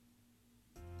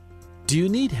Do you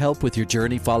need help with your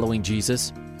journey following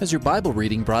Jesus? Has your Bible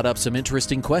reading brought up some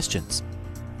interesting questions?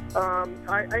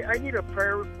 I need a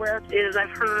prayer request. I've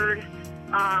heard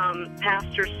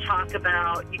pastors talk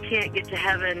about you can't get to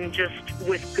heaven just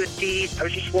with good deeds. I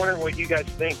was just wondering what you guys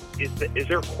think. Is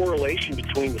there a correlation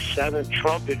between the seventh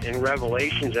trumpet in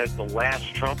Revelations as the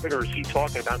last trumpet, or is he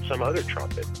talking about some other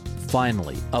trumpet?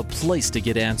 Finally, a place to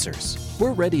get answers.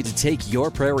 We're ready to take your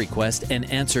prayer request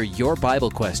and answer your Bible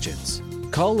questions.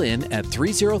 Call in at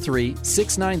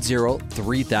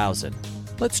 303-690-3000.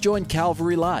 Let's join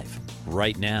Calvary Live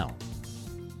right now.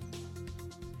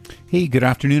 Hey, good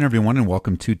afternoon, everyone, and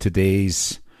welcome to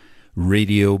today's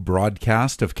radio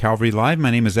broadcast of Calvary Live.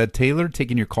 My name is Ed Taylor,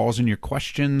 taking your calls and your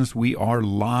questions. We are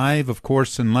live, of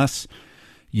course, unless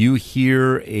you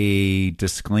hear a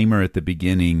disclaimer at the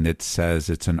beginning that says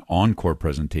it's an encore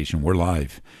presentation. We're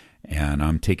live, and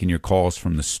I'm taking your calls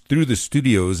through the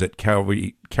studios at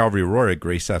Calvary Aurora,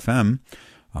 Grace FM.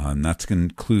 And that's going to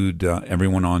include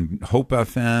everyone on Hope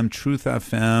FM, Truth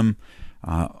FM.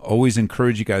 Always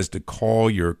encourage you guys to call.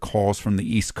 Your calls from the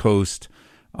East Coast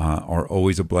are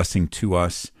always a blessing to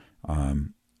us.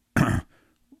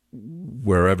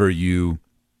 Wherever you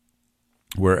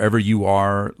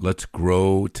are, let's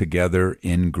grow together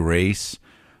in grace.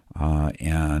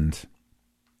 And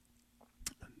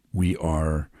we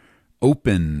are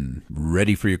open,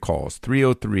 ready for your calls.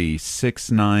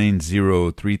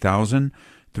 303-690-3000.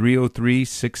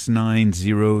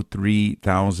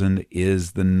 303-690-3000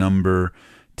 is the number.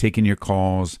 Taking your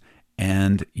calls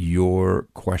and your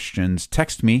questions.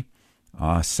 Text me,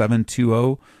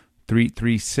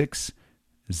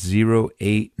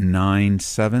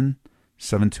 720-336-0897.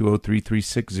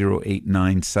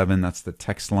 720-336-0897. That's the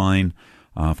text line.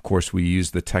 Of course, we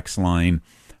use the text line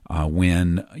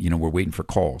when we're waiting for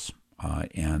calls.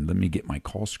 And let me get my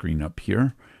call screen up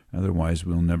here. Otherwise,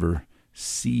 we'll never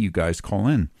see you guys call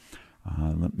in.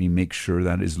 Let me make sure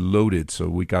that is loaded. So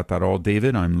we got that all,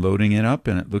 David. I'm loading it up,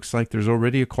 and it looks like there's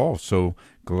already a call. So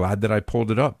glad that I pulled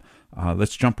it up.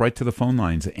 Let's jump right to the phone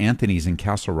lines. Anthony's in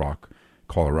Castle Rock,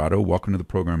 Colorado. Welcome to the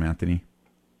program, Anthony.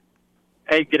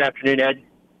 Hey, good afternoon, Ed.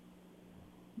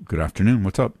 Good afternoon.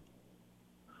 What's up?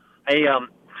 Hey,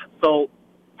 so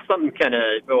something kind of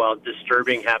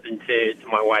disturbing happened to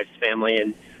my wife's family,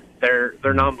 and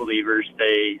they're non-believers.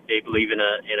 They believe in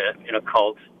a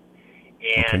cult,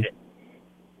 and okay.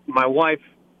 My wife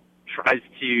tries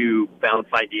to bounce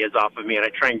ideas off of me, and I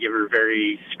try and give her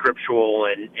very scriptural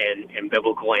and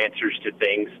biblical answers to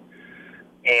things,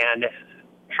 and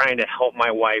trying to help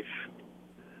my wife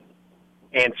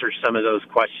answer some of those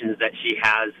questions that she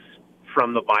has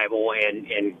from the Bible and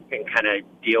kind of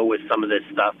deal with some of this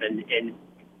stuff. And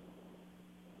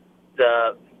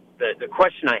the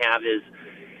question I have is,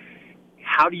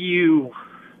 how do you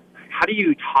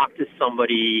talk to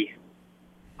somebody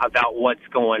about what's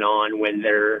going on when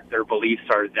their beliefs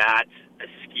are that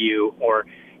askew,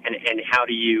 and how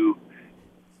do you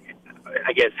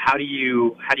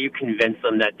convince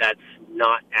them that that's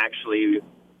not actually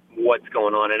what's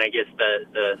going on? And I guess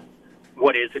the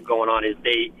what is going on is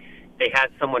they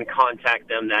had someone contact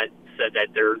them that said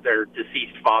that their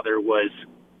deceased father was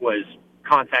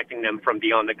contacting them from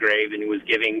beyond the grave, and was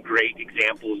giving great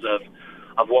examples of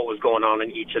what was going on in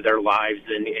each of their lives,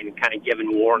 and kind of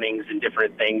giving warnings and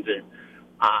different things. And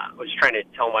I was trying to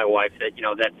tell my wife that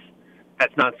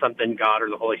that's not something God or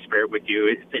the Holy Spirit would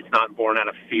do. It's not born out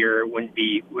of fear. It wouldn't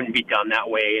be done that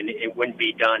way, and it wouldn't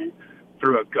be done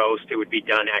through a ghost. It would be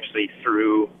done actually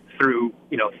through the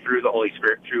Holy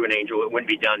Spirit, through an angel. It wouldn't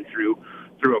be done through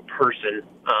a person.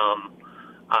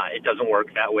 It doesn't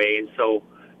work that way. And so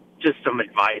just some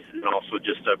advice, and also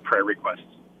just a prayer request.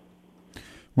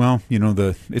 Well,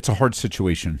 it's a hard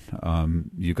situation.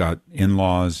 You got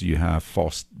in-laws, you have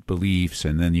false beliefs,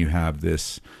 and then you have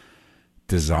this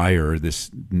desire,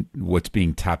 what's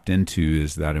being tapped into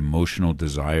is that emotional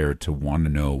desire to want to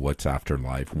know what's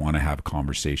afterlife, want to have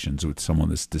conversations with someone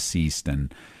that's deceased.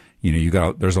 And,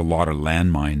 there's a lot of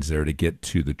landmines there to get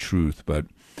to the truth. But,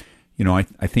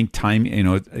 I think time,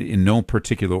 in no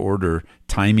particular order,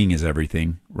 timing is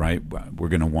everything, right? We're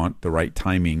going to want the right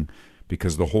timing,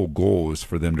 because the whole goal is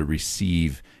for them to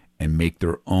receive and make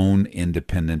their own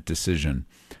independent decision.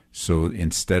 So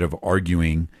instead of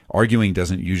arguing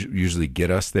doesn't usually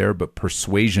get us there, but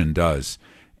persuasion does.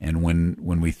 And when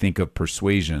we think of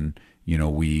persuasion,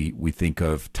 we think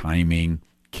of timing,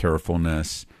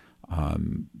 carefulness,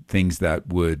 things that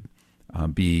would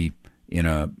be in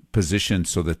a position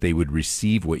so that they would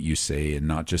receive what you say and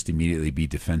not just immediately be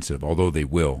defensive, although they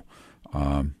will.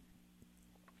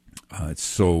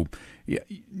 So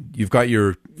you've got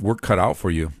your work cut out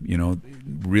for you.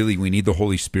 Really, we need the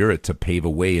Holy Spirit to pave a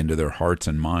way into their hearts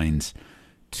and minds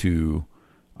to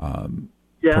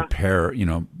prepare.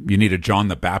 You need a John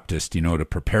the Baptist, to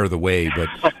prepare the way. But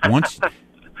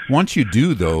once you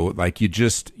do, though, like you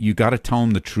got to tell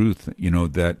them the truth.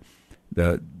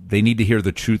 That they need to hear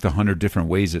the truth 100 different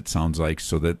ways. It sounds like,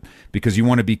 so that because you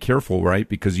want to be careful, right?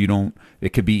 Because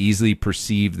it could be easily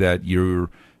perceived that you're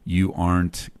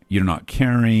not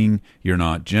caring, you're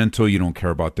not gentle, you don't care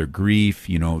about their grief.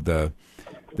 There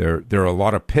are a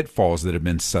lot of pitfalls that have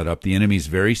been set up. The enemy's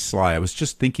very sly. I was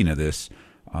just thinking of this.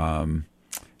 I'm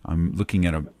looking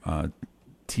at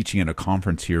teaching at a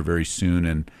conference here very soon,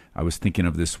 and I was thinking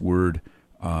of this word,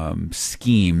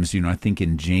 schemes. I think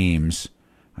in James,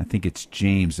 I think it's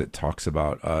James that talks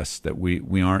about us, that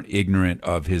we aren't ignorant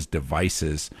of his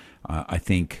devices. I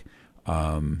think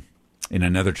in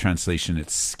another translation,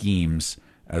 it's schemes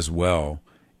as well.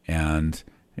 And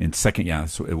in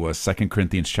so it was 2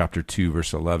 Corinthians chapter 2,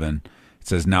 verse 11. It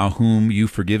says, "Now whom you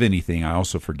forgive anything, I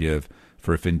also forgive.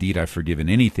 For if indeed I've forgiven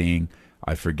anything,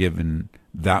 I've forgiven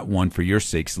that one for your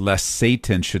sakes, lest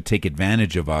Satan should take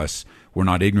advantage of us. We're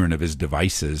not ignorant of his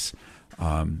devices."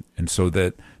 And so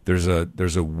that there's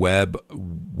a web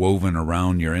woven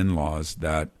around your in-laws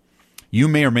that you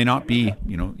may or may not be,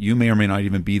 you may or may not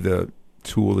even be the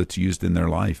tool that's used in their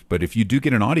life. But if you do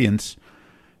get an audience,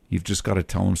 you've just got to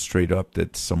tell them straight up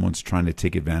that someone's trying to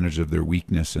take advantage of their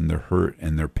weakness and their hurt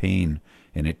and their pain,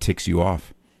 and it ticks you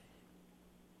off.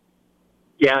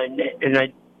 Yeah, and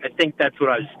I think that's what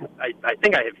I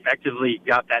think I effectively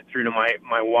got that through to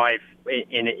my wife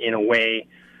in a way,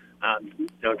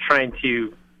 trying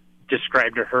to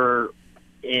describe to her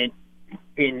in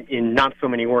not so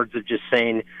many words of just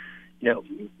saying, if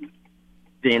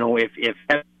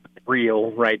that's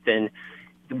real, right, then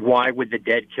why would the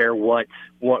dead care what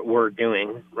we're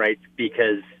doing, right?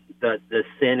 Because the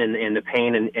sin and the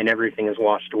pain and everything is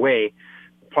washed away.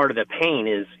 Part of the pain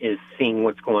is seeing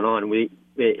what's going on.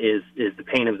 Is the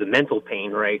pain of the mental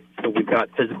pain, right? So we've got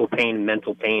physical pain,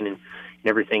 mental pain, and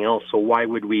everything else. So why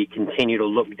would we continue to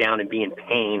look down and be in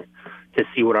pain to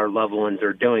see what our loved ones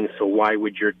are doing? So why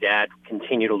would your dad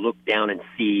continue to look down and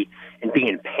see and be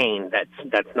in pain?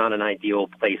 That's not an ideal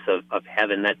place of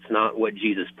heaven. That's not what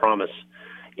Jesus promised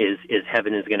is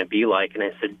heaven is going to be like. And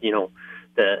I said, the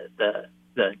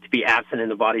to be absent in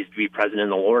the body is to be present in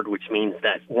the Lord, which means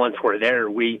that once we're there,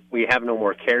 we have no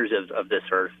more cares of this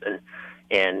earth.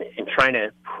 And trying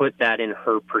to put that in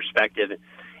her perspective.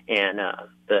 And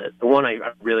the one I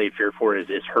really fear for is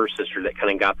her sister that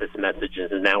kind of got this message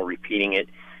and is now repeating it.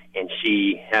 And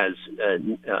she has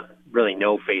really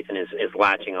no faith and is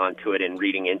latching onto it and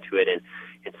reading into it.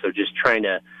 And so just trying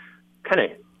to kind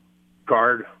of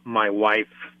guard my wife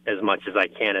as much as I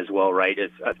can as well, right?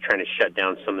 Is trying to shut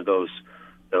down some of those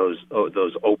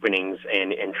openings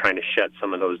and trying to shut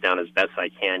some of those down as best I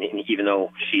can. And even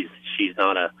though she's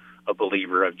not a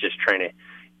believer, of just trying to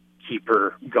keep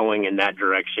her going in that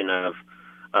direction of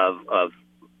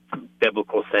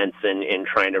biblical sense and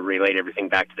trying to relate everything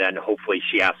back to that. And hopefully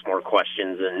she asks more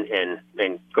questions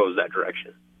and goes that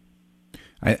direction.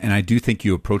 I do think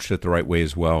you approached it the right way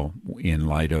as well, in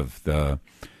light of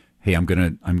hey, I'm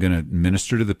gonna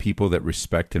minister to the people that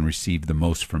respect and receive the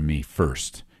most from me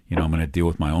first. I'm going to deal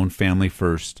with my own family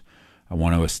first. I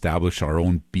want to establish our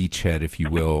own beachhead, if you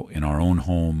will, in our own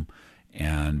home,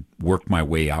 and work my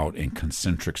way out in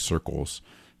concentric circles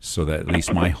so that at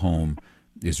least my home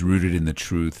is rooted in the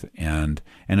truth. And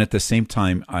at the same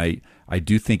time, I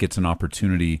do think it's an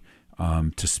opportunity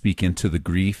to speak into the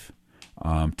grief,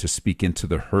 to speak into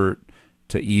the hurt,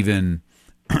 to even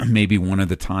maybe one of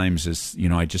the times is,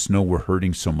 I just know we're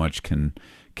hurting so much. Can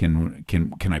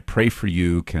I pray for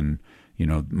you?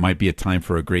 Might be a time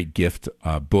for a great gift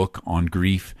book on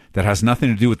grief that has nothing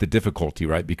to do with the difficulty,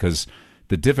 right? Because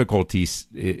the difficulties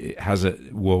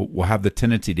will have the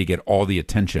tendency to get all the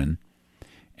attention,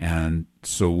 and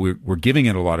so we're giving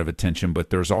it a lot of attention. But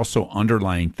there's also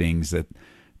underlying things that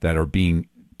are being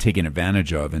taken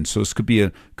advantage of, and so this could be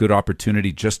a good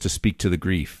opportunity just to speak to the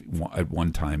grief at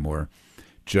one time, or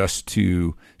just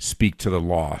to speak to the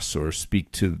loss, or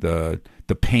speak to the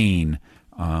pain.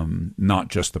 Not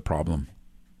just the problem.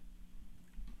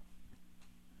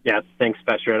 Yeah, thanks,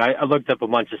 Pastor Ed. I looked up a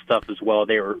bunch of stuff as well.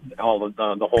 They were all of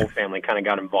the whole family kind of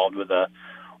got involved with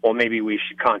maybe we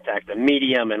should contact a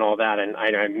medium and all that. And I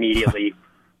immediately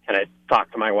kind of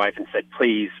talked to my wife and said,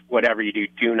 please, whatever you do,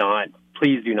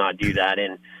 please do not do that.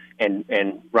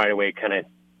 And right away kind of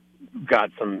got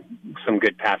some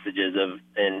good passages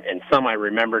and some I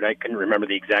remembered. I couldn't remember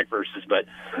the exact verses, but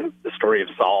the story of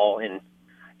Saul and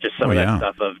just some of that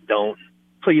stuff of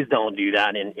please don't do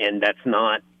that. And that's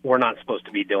not, we're not supposed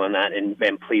to be doing that. And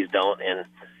please don't. And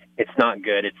it's not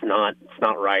good. It's not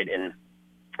right. And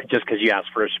just because you ask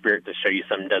for a spirit to show you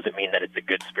something doesn't mean that it's a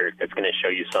good spirit that's going to show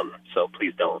you something. So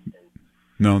please don't.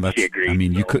 No, that's, I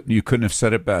mean, so. You couldn't have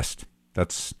said it best.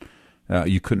 That's,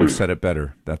 you couldn't have said it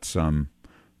better. That's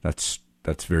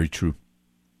very true.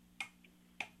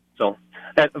 So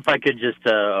if I could just,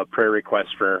 a prayer request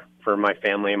for my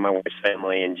family and my wife's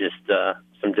family, and just,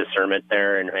 some discernment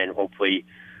there, and hopefully,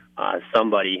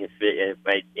 somebody, if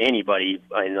anybody,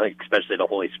 I know, especially the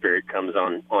Holy Spirit, comes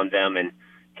on them and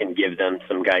can give them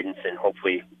some guidance, and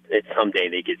hopefully someday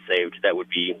they get saved. That would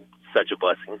be such a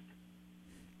blessing.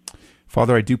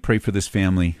 Father, I do pray for this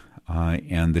family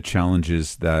and the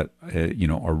challenges that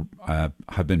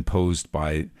have been posed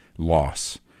by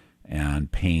loss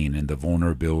and pain, and the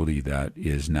vulnerability that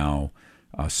is now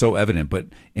so evident. But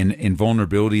in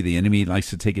vulnerability, the enemy likes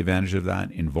to take advantage of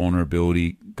that. In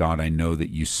vulnerability, God, I know that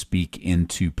you speak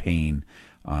into pain,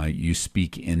 you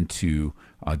speak into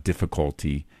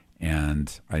difficulty,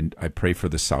 and I pray for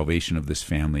the salvation of this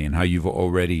family, and how you've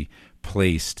already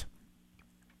placed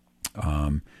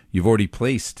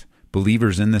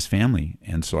believers in this family.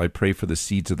 And so I pray for the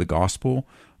seeds of the gospel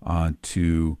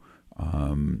to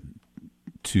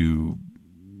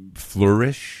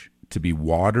flourish, to be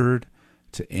watered,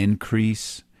 to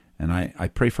increase. And I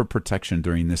pray for protection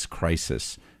during this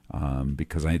crisis,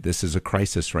 because this is a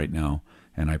crisis right now.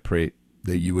 And I pray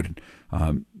that you would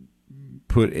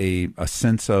put a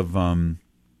sense of,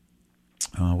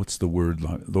 what's the word,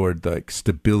 Lord, like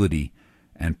stability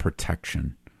and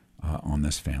protection on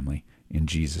this family. In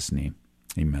Jesus' name,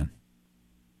 amen.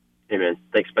 Amen.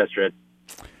 Thanks, Pastor Ed.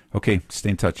 Okay, stay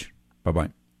in touch.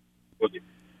 Bye-bye. Will do.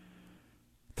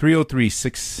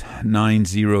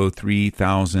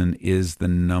 303-690-3000 is the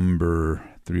number.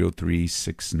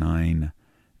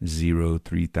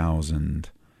 303-690-3000.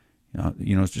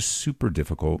 It's just super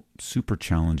difficult, super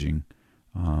challenging.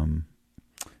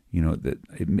 That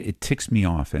it ticks me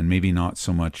off, and maybe not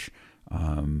so much.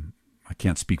 I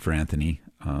can't speak for Anthony,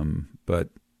 but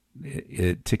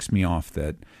it ticks me off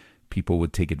that people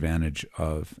would take advantage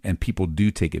of, and people do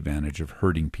take advantage of,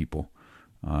 hurting people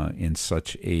in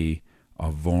such a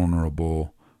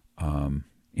vulnerable,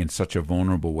 in such a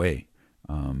vulnerable way.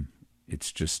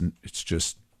 It's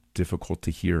just difficult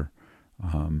to hear.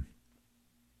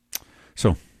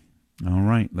 So, all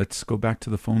right, let's go back to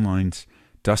the phone lines.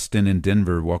 Dustin in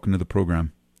Denver, welcome to the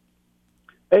program.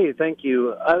 Hey, thank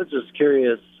you. I was just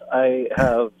curious. I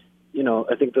have,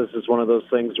 I think this is one of those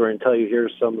things where until you hear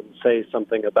someone say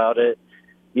something about it,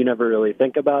 you never really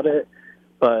think about it.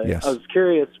 But yes. I was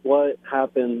curious what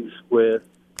happened with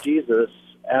Jesus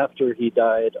after he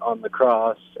died on the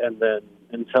cross, and then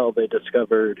until they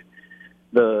discovered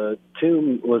the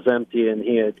tomb was empty and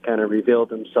he had kind of revealed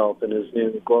himself in his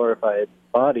new glorified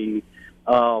body.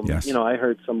 Yes. I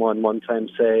heard someone one time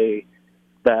say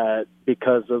that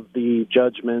because of the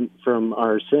judgment from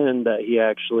our sin, that he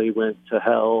actually went to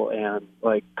hell and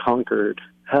conquered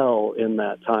hell in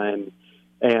that time,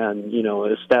 and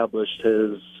established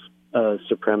his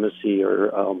supremacy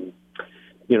or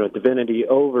divinity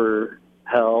over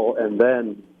hell, and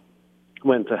then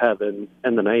went to heaven.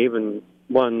 And then I even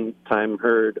one time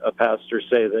heard a pastor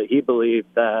say that he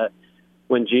believed that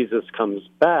when Jesus comes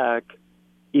back,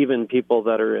 even people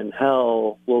that are in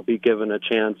hell will be given a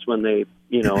chance when they,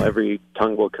 every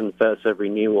tongue will confess, every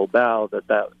knee will bow, that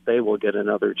they will get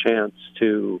another chance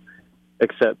to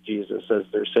accept Jesus as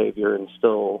their Savior and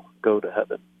still go to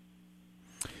heaven.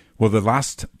 Well, the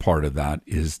last part of that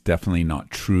is definitely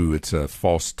not true. It's a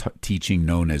false teaching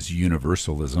known as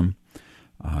universalism,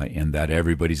 and that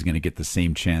everybody's going to get the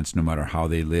same chance no matter how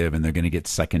they live, and they're going to get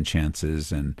second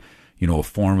chances. And, a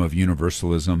form of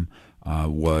universalism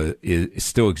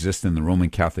still exists in the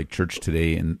Roman Catholic Church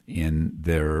today in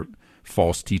their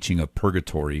false teaching of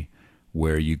purgatory,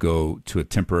 where you go to a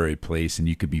temporary place and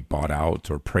you could be bought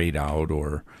out or prayed out,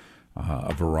 or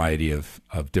a variety of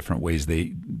different ways.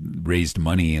 They raised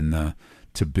money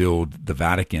to build the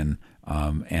Vatican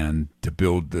and to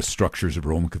build the structures of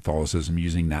Roman Catholicism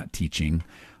using that teaching.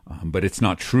 But it's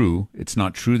not true. It's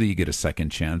not true that you get a second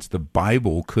chance. The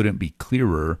Bible couldn't be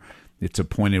clearer. It's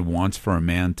appointed once for a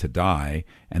man to die,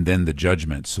 and then the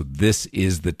judgment. So this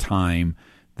is the time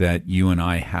that you and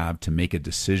I have to make a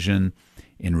decision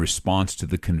in response to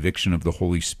the conviction of the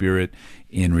Holy Spirit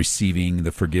in receiving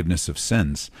the forgiveness of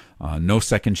sins. No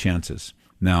second chances.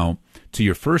 Now, to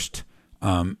your first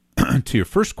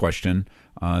question,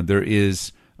 there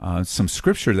is some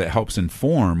scripture that helps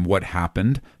inform what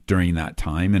happened during that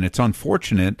time, and it's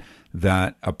unfortunate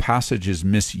that a passage is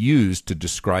misused to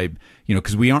describe,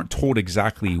 because we aren't told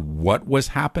exactly what was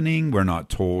happening. We're not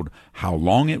told how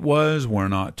long it was. We're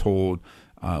not told,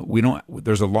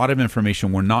 there's a lot of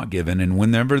information we're not given. And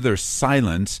whenever there's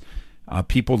silence,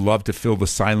 people love to fill the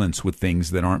silence with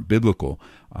things that aren't biblical.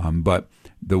 But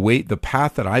the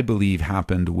path that I believe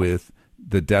happened with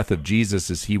the death of Jesus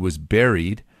is he was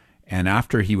buried. And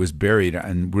after he was buried,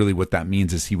 and really what that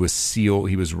means is he was sealed,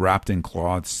 he was wrapped in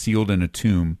cloth, sealed in a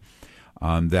tomb,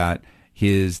 that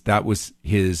his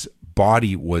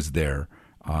body was there.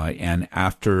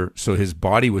 So his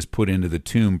body was put into the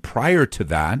tomb. Prior to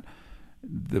that,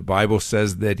 the Bible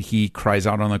says that he cries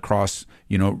out on the cross,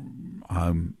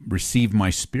 receive my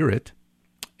spirit.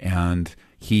 And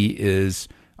he is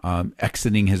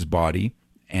exiting his body.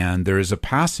 And there is a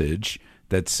passage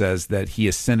that says that he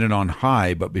ascended on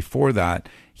high, but before that,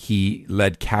 he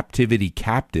led captivity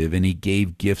captive and he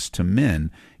gave gifts to men.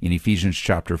 In Ephesians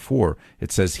chapter 4, it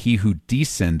says, he who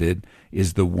descended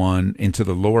is the one into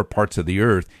the lower parts of the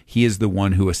earth. He is the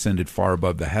one who ascended far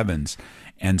above the heavens.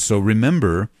 And so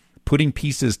remember, putting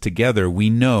pieces together, we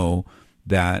know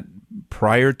that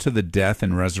prior to the death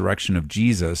and resurrection of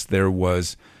Jesus, there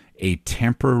was a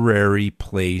temporary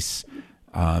place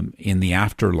in the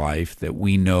afterlife that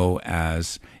we know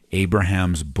as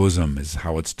Abraham's bosom is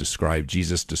how it's described.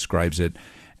 Jesus describes it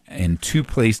in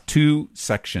two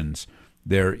sections.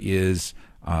 There is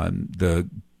the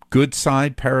good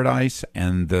side, paradise,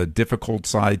 and the difficult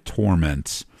side,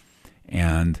 torments.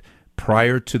 And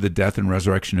prior to the death and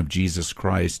resurrection of Jesus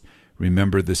Christ,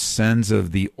 remember the sins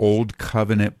of the old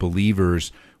covenant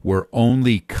believers were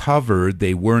only covered,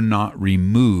 they were not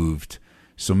removed.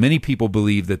 So many people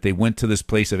believe that they went to this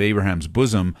place of Abraham's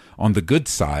bosom on the good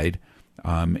side.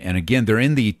 And again, they're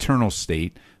in the eternal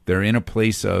state. They're in a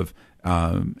place of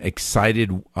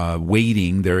excited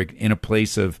waiting. They're in a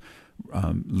place of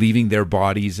leaving their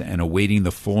bodies and awaiting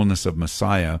the fullness of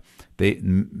Messiah.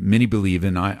 Many believe,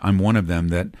 and I'm one of them,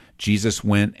 that Jesus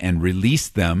went and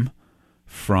released them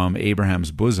from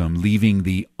Abraham's bosom, leaving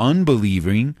the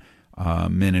unbelieving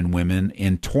men and women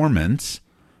in torments,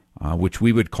 which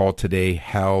we would call today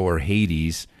hell or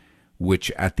Hades,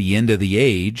 which at the end of the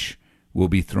age will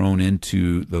be thrown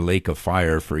into the lake of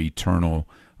fire for eternal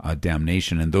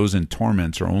damnation. And those in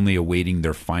torments are only awaiting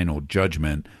their final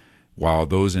judgment, while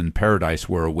those in paradise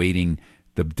were awaiting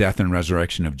the death and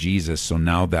resurrection of Jesus. So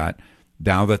now that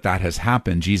has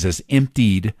happened, Jesus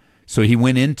emptied, so he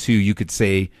went into, you could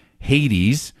say,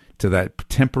 Hades, to that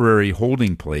temporary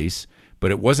holding place. But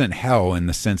it wasn't hell in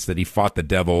the sense that he fought the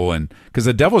devil, and because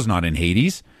the devil's not in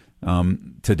Hades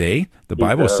today. The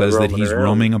Bible says that he's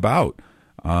roaming about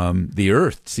the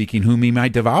earth, seeking whom he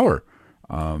might devour.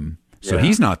 So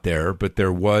he's not there, but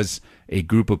there was a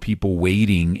group of people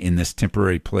waiting in this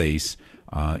temporary place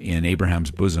in Abraham's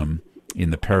bosom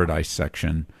in the paradise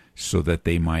section, so that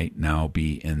they might now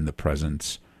be in the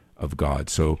presence of God.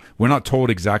 So we're not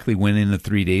told exactly when in the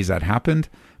 3 days that happened,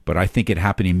 but I think it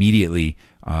happened immediately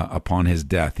upon his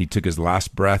death. He took his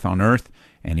last breath on earth,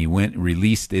 and he went and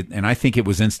released it. And I think it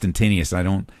was instantaneous. I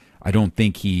don't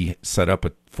think he set up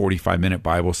a 45-minute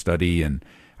Bible study. And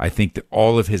I think that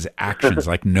all of his actions,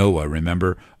 like Noah,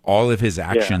 remember, all of his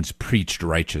actions preached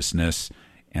righteousness.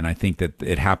 And I think that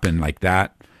it happened like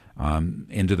that,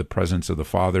 into the presence of the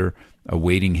Father,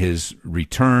 awaiting his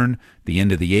return, the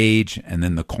end of the age, and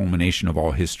then the culmination of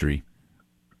all history.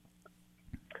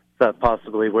 That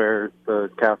possibly where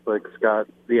the Catholics got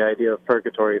the idea of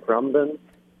purgatory from then?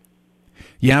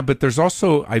 Yeah, but there's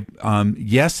also,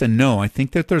 yes and no. I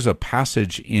think that there's a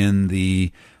passage in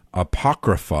the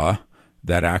Apocrypha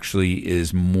that actually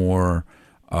is more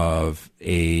of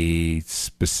a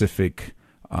specific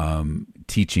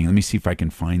teaching. Let me see if I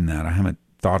can find that. I haven't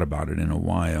thought about it in a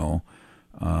while.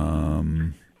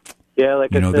 Yeah,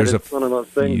 like I said, it's one of those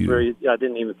things where I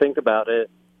didn't even think about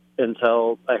it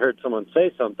until I heard someone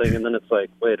say something, and then it's like,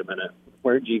 wait a minute,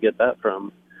 where'd you get that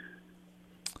from?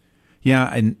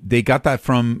 Yeah, and they got that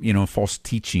from, false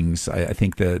teachings. I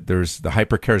think that there's the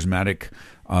hyper-charismatic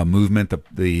movement,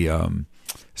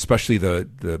 especially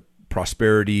the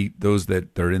prosperity, those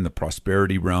that are in the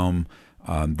prosperity realm.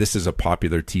 This is a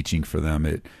popular teaching for them.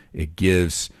 It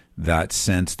gives that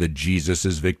sense that Jesus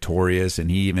is victorious, and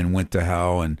he even went to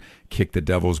hell and kicked the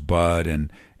devil's butt,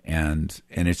 and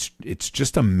it's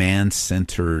just a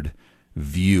man-centered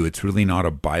view. It's really not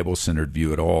a Bible-centered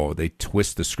view at all. They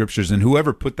twist the scriptures, and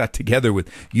whoever put that together with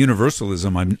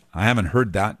universalism, I haven't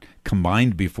heard that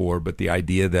combined before, but the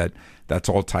idea that that's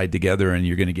all tied together and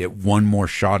you're going to get one more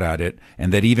shot at it,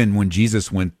 and that even when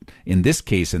Jesus went in this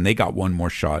case and they got one more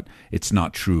shot, it's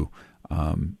not true.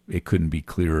 It couldn't be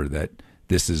clearer that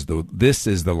this is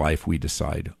the life we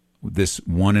decide this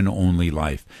one and only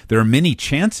life. There are many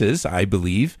chances, I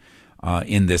believe,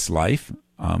 in this life,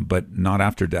 but not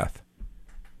after death.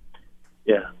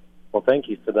 Yeah. Well, thank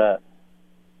you for that.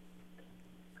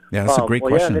 Yeah, that's a great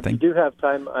question. Yeah, and if you do have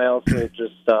time, I also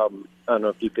just, I don't know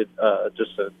if you could,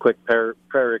 just a quick prayer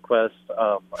request.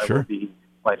 Sure.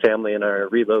 My family and I are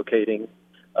relocating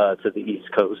to the East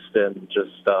Coast, and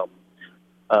just,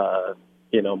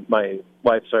 my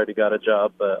wife's already got a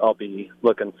job, but I'll be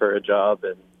looking for a job,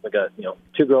 and we got,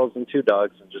 2 girls and 2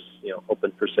 dogs, and just,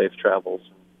 hoping for safe travels.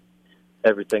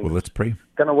 Everything. Well, let's pray.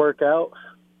 Going to work out.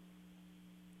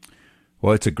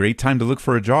 Well, it's a great time to look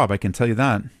for a job, I can tell you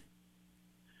that.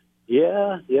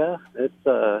 Yeah. It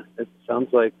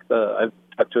sounds like I've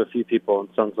talked to a few people, and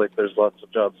it sounds like there's lots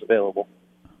of jobs available.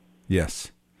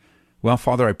 Yes. Well,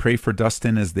 Father, I pray for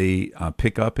Dustin as they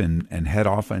pick up and head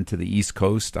off into the East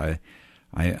Coast.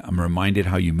 I'm reminded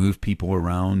how you move people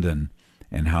around and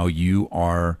how you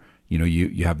are,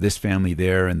 you have this family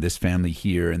there and this family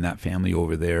here and that family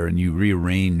over there, and you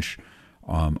rearrange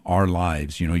our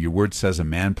lives. Your word says a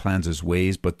man plans his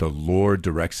ways, but the Lord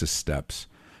directs his steps.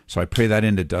 So I pray that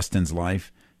into Dustin's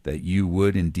life, that you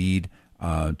would indeed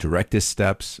direct his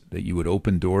steps, that you would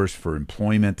open doors for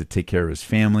employment to take care of his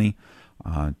family,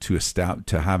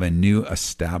 to have a new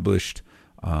established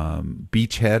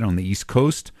beachhead on the East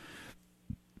Coast.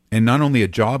 And not only a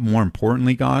job, more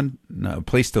importantly, God, a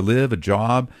place to live, a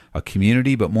job, a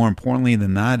community, but more importantly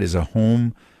than that is a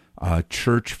home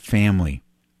church family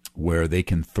where they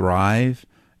can thrive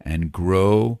and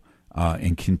grow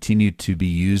and continue to be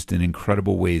used in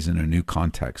incredible ways in a new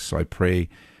context. So I pray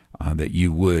that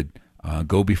you would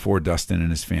go before Dustin and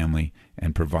his family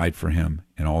and provide for him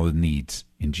and all the needs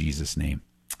in Jesus' name.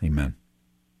 Amen.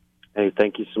 Hey,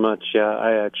 thank you so much. Yeah,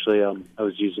 I actually I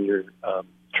was using your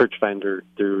church finder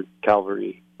through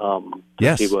Calvary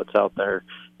to see what's out there.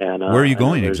 And where are you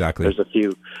going exactly? There's a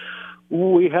few.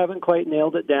 We haven't quite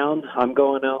nailed it down. I'm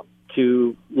going out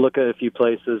to look at a few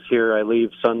places here. I leave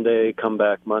Sunday, come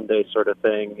back Monday, sort of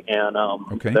thing. And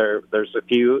there's a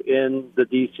few in the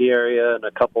D.C. area and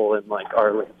a couple in like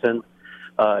Arlington,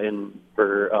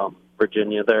 for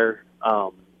Virginia there.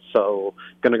 So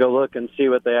going to go look and see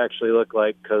what they actually look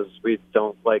like, because we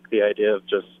don't like the idea of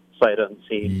just sight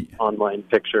unseen online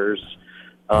pictures.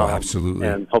 Absolutely.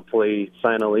 And hopefully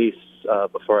sign a lease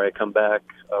before I come back.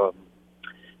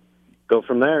 Go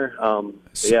from there.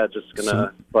 Just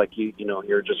gonna,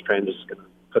 you're just praying, just gonna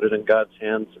put it in God's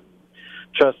hands and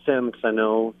trust Him, because I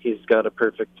know He's got a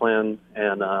perfect plan,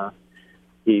 and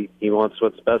He wants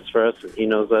what's best for us, and He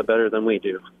knows that better than we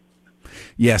do.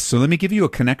 Yes. So let me give you a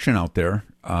connection out there,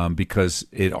 because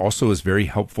it also is very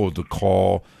helpful to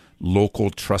call local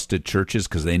trusted churches,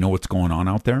 because they know what's going on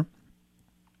out there.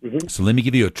 Mm-hmm. So let me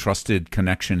give you a trusted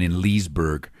connection in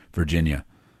Leesburg, Virginia.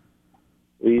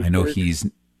 Leesburg? I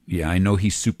know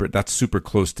he's super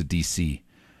close to DC.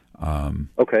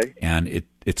 Okay. And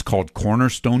it's called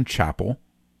Cornerstone Chapel.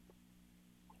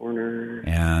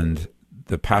 And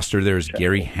the pastor there is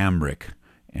Gary Hamrick.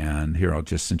 And here,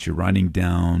 since you're writing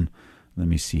down, let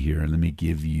me see here. Let me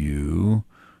give you,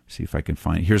 see if I can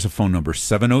find, here's a phone number,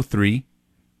 703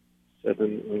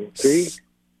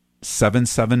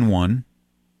 771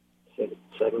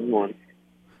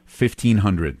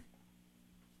 1500.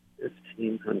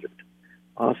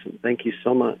 Awesome. Thank you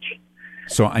so much.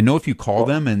 So I know if you call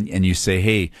them and you say,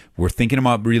 hey, we're thinking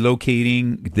about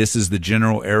relocating, this is the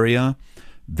general area,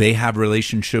 they have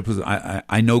relationships with,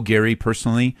 I know Gary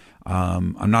personally.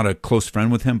 I'm not a close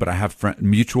friend with him, but I have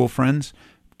mutual friends.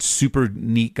 Super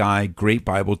neat guy, great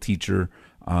Bible teacher,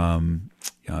 one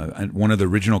of the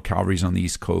original Calvaries on the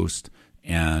East Coast.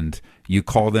 And you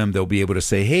call them, they'll be able to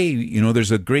say, hey,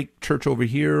 there's a great church over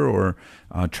here, or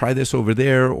try this over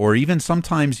there. Or even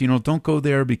sometimes, don't go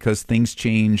there because things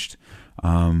changed,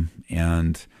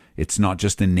 and it's not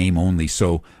just in name only.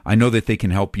 So I know that they can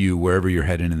help you wherever you're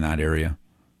heading in that area.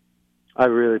 I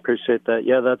really appreciate that.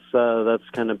 Yeah, that's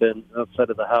kind of been outside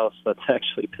of the house. That's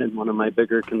actually been one of my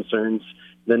bigger concerns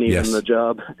than even the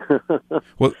job.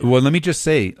 Well, let me just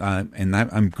say, and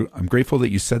I'm grateful that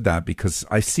you said that, because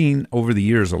I've seen over the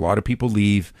years a lot of people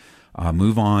leave,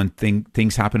 move on,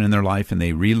 things happen in their life, and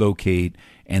they relocate,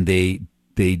 and they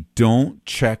don't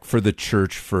check for the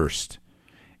church first.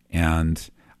 And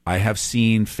I have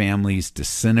seen families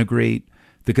disintegrate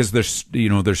because there's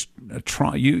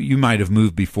trauma. You might have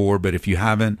moved before, but if you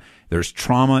haven't, there's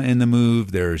trauma in the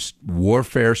move. There's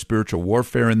warfare, spiritual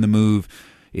warfare in the move.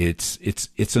 It's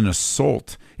an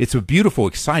assault. It's a beautiful,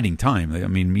 exciting time. I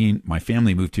mean, my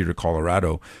family moved here to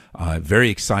Colorado. Very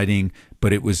exciting,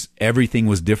 but everything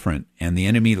was different, and the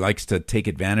enemy likes to take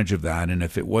advantage of that. And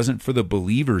if it wasn't for the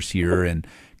believers here and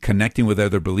connecting with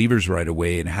other believers right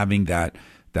away and having that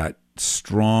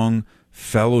strong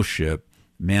fellowship,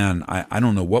 man, I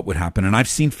don't know what would happen. And I've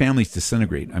seen families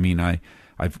disintegrate. I mean,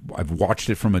 I've watched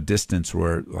it from a distance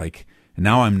where, like,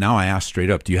 now I ask straight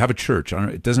up, do you have a church?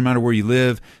 It doesn't matter where you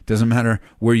live, it doesn't matter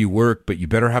where you work, but you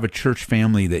better have a church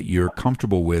family that you're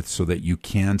comfortable with so that you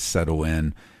can settle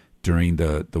in during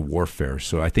the warfare.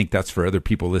 So I think that's for other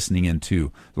people listening in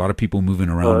too. A lot of people moving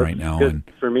around right now. Good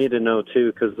for me to know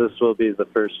too, because this will be the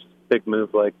first big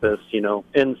move like this,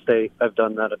 in state. I've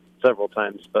done that several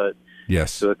times, but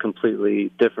yes, to a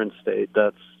completely different state,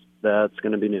 that's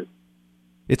going to be new.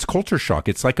 It's culture shock.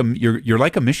 It's like you're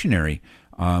like a missionary.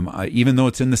 Even though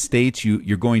it's in the States,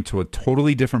 you're going to a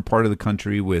totally different part of the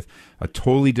country with a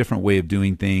totally different way of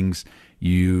doing things.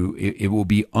 It will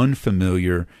be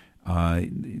unfamiliar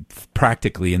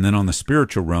practically, and then on the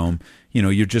spiritual realm,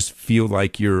 you just feel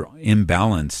like you're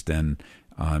imbalanced, and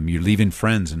you're leaving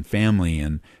friends and family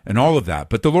and all of that.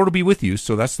 But the Lord will be with you,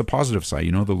 so that's the positive side.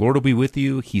 The Lord will be with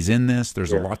you. He's in this.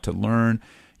 There's a lot to learn.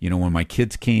 When my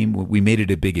kids came, we made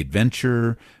it a big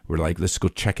adventure. We're like, let's go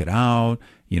check it out.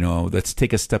 Let's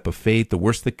take a step of faith. The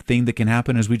worst thing that can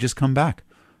happen is we just come back.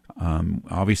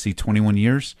 Obviously, 21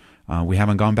 years, we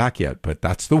haven't gone back yet, but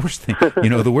that's the worst thing.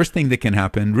 The worst thing that can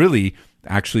happen, really,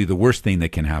 actually, the worst thing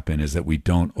that can happen is that we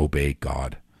don't obey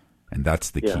God. And that's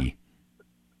the key.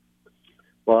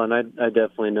 Well, and I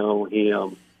definitely know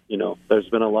there's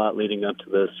been a lot leading up to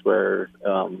this where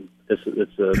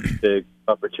it's a big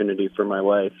opportunity for my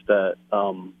wife that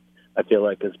I feel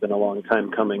like has been a long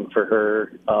time coming for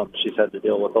her. She's had to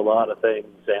deal with a lot of things,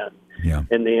 and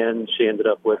in the end, she ended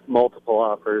up with multiple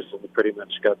offers and pretty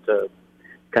much got to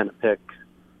kind of pick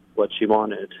what she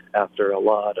wanted after a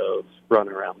lot of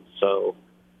runarounds. So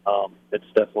it's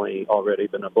definitely already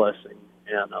been a blessing,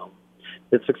 and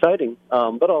it's exciting,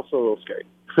 but also a little scary.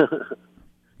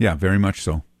 Yeah, very much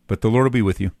so. But the Lord will be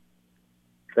with you.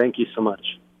 Thank you so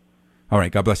much. All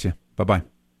right. God bless you. Bye-bye.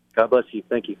 God bless you.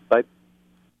 Thank you. Bye.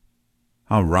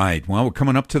 All right. Well, we're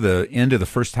coming up to the end of the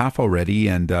first half already,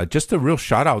 and just a real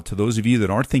shout out to those of you that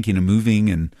are thinking of moving,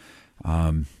 and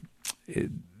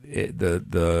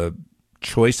the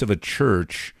choice of a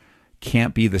church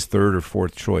can't be this third or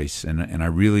fourth choice. And I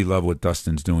really love what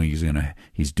Dustin's doing.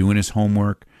 He's doing his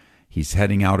homework. He's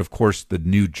heading out. Of course, the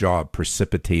new job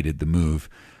precipitated the move.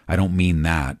 I don't mean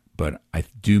that, but I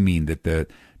do mean that the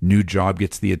new job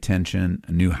gets the attention,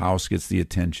 a new house gets the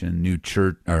attention, new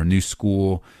church or new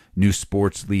school, new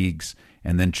sports leagues,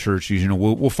 and then church.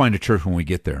 We'll find a church when we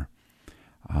get there.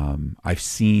 I've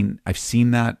seen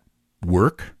that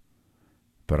work,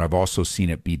 but I've also seen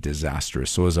it be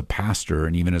disastrous. So as a pastor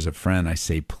and even as a friend, I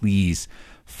say, please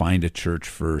find a church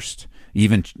first.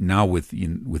 Even now with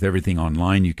everything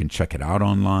online, you can check it out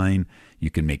online. You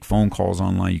can make phone calls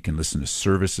online. You can listen to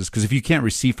services. Because if you can't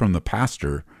receive from the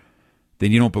pastor,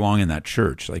 then you don't belong in that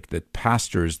church. Like, the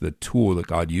pastor is the tool that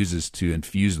God uses to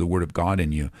infuse the Word of God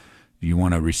in you. You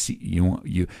want to receive.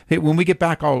 Hey, when we get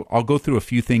back, I'll go through a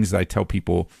few things that I tell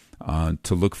people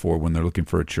to look for when they're looking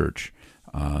for a church,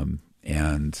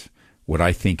 and what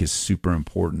I think is super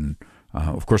important.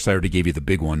 Of course, I already gave you the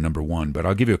big one, number one, but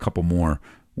I'll give you a couple more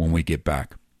when we get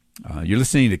back. You're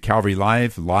listening to Calvary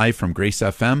Live from Grace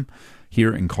FM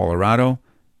here in Colorado.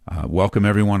 Welcome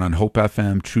everyone on Hope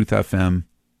FM, Truth FM,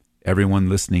 everyone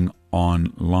listening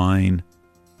online.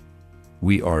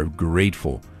 We are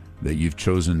grateful that you've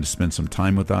chosen to spend some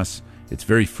time with us. It's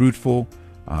very fruitful.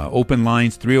 Open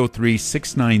lines,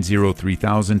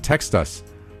 303-690-3000. Text us,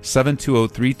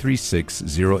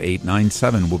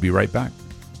 720-336-0897. We'll be right back.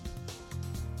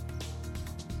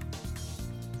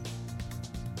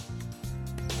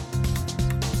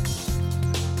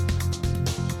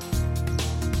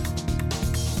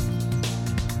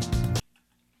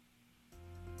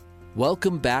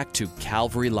 Welcome back to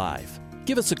Calvary Live.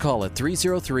 Give us a call at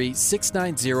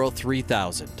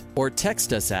 303-690-3000 or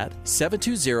text us at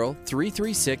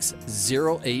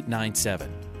 720-336-0897.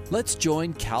 Let's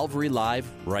join Calvary Live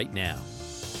right now.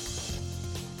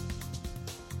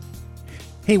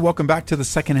 Hey, welcome back to the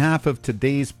second half of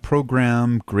today's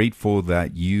program. Grateful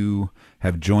that you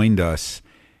have joined us.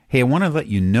 Hey, I want to let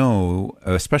you know,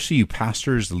 especially you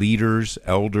pastors, leaders,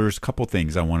 elders, a couple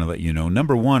things I want to let you know.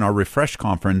 Number one, our Refresh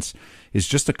Conference is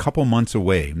just a couple months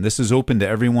away. This is open to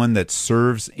everyone that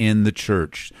serves in the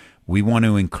church. We want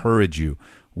to encourage you.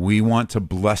 We want to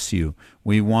bless you.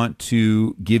 We want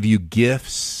to give you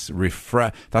gifts,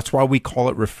 refresh. That's why we call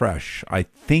it Refresh. I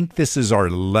think this is our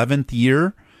 11th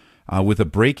year with a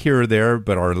break here or there,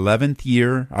 but our 11th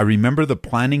year. I remember the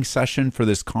planning session for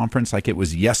this conference like it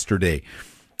was yesterday.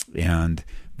 And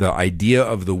the idea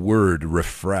of the word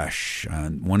refresh.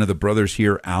 One of the brothers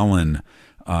here, Alan,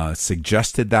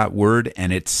 suggested that word,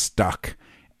 and it stuck.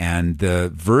 And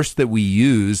the verse that we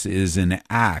use is in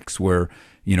Acts, where,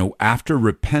 after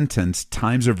repentance,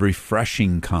 times of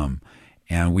refreshing come.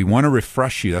 And we want to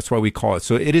refresh you. That's why we call it.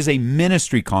 So it is a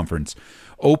ministry conference,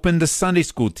 open to Sunday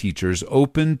school teachers,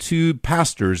 open to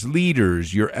pastors,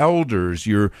 leaders, your elders,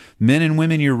 your men and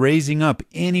women you're raising up,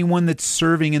 anyone that's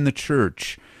serving in the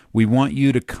church. We want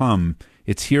you to come.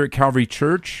 It's here at Calvary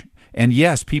Church. And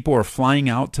yes, people are flying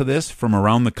out to this from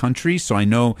around the country. So I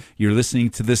know you're listening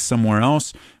to this somewhere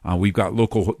else. We've got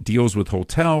local deals with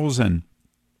hotels, and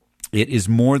it is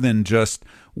more than just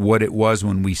what it was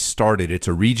when we started. It's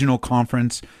a regional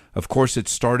conference. Of course, it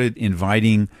started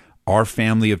inviting our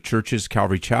family of churches,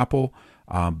 Calvary Chapel,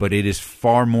 but it is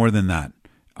far more than that.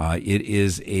 It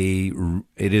is a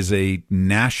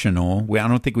national. I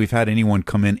don't think we've had anyone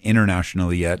come in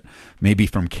internationally yet. Maybe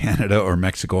from Canada or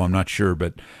Mexico. I'm not sure,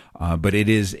 but it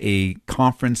is a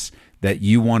conference that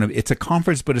you want to. It's a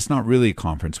conference, but it's not really a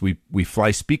conference. We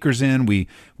fly speakers in. We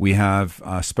have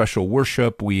special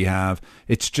worship.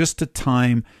 It's just a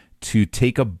time to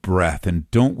take a breath, and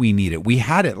don't we need it? We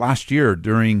had it last year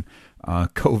during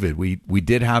COVID. We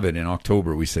did have it in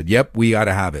October. We said, "Yep, we got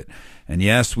to have it." And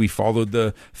yes, we followed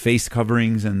the face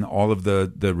coverings and all of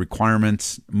the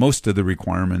requirements, most of the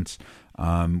requirements.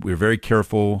 We were very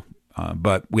careful,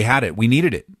 but we had it. We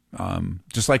needed it.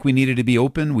 Just like we needed to be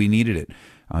open, we needed it.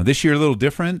 This year, a little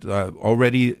different.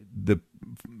 Already, the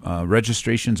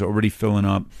registration's already filling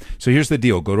up. So here's the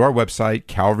deal. Go to our website,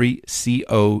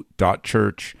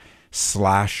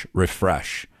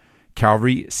 calvaryco.church/refresh.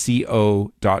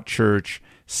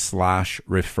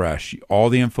 calvaryco.church/refresh. All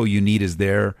the info you need is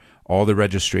there. All the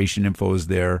registration info is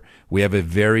there. We have a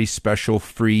very special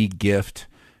free gift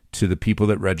to the people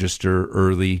that register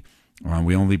early.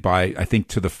 We only buy, I think,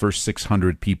 to the first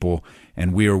 600 people,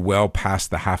 and we are well past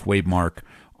the halfway mark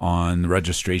on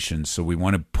registration. So we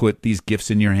want to put these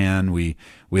gifts in your hand. We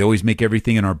always make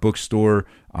everything in our bookstore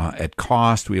at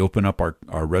cost. We open up our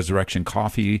Resurrection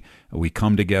Coffee. We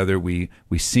come together. We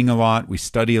sing a lot. We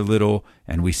study a little,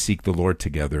 and we seek the Lord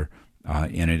together.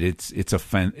 It's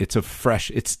different. It's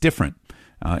different.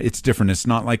 It's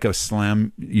not like a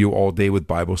slam you all day with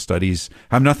Bible studies.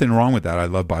 I have nothing wrong with that. I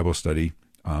love Bible study,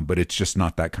 but it's just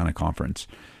not that kind of conference.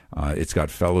 It's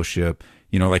got fellowship.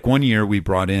 Like one year we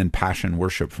brought in Passion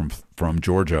Worship from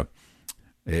Georgia.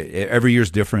 Every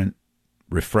year's different.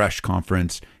 Refresh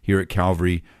conference here at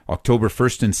Calvary, October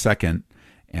 1st and 2nd.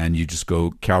 And you just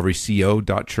go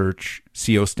calvaryco.church.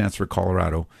 CO stands for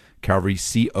Colorado.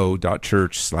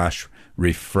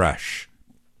 calvaryco.church/refresh.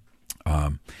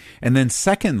 And then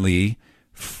secondly,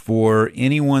 for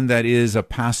anyone that is a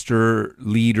pastor,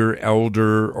 leader,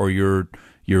 elder, or you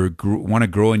want to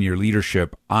grow in your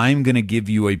leadership, I'm going to give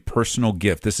you a personal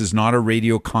gift. This is not a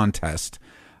radio contest.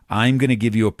 I'm going to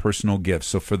give you a personal gift.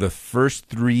 So for the first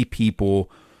 3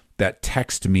 people that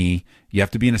text me, you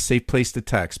have to be in a safe place to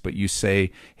text, but you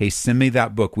say, hey, send me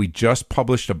that book. We just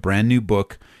published a brand new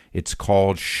book. It's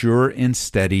called Sure and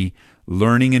Steady,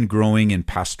 Learning and Growing in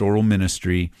Pastoral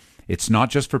Ministry. It's not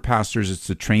just for pastors, it's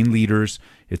to train leaders.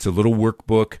 It's a little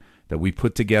workbook that we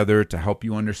put together to help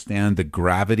you understand the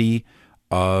gravity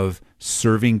of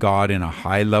serving God in a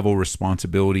high-level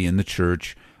responsibility in the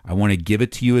church. I want to give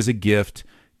it to you as a gift,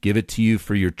 give it to you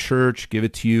for your church, give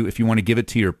it to you if you want to give it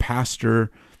to your pastor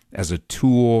as a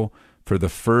tool. For the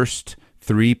first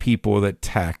 3 people that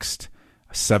text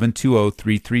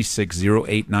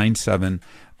 720-336-0897,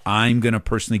 I'm going to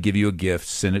personally give you a gift,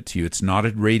 send it to you. It's not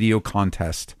a radio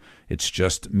contest. It's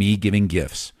just me giving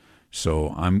gifts.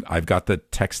 So I've got the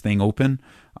text thing open.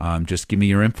 Just give me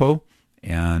your info.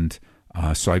 And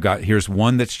so here's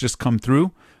one that's just come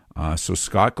through. So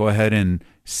Scott, go ahead and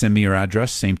send me your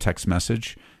address, same text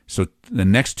message. So the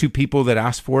next 2 people that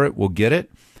ask for it will get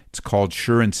it. It's called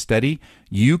Sure and Steady.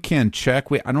 You can check.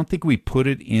 I don't think we put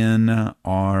it in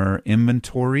our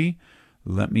inventory.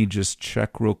 Let me just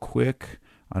check real quick.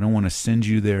 I don't want to send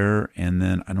you there, and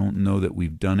then I don't know that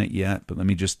we've done it yet, but let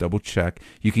me just double check.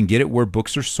 You can get it where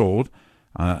books are sold.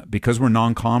 Because we're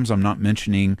non-coms, I'm not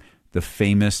mentioning the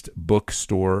famous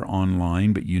bookstore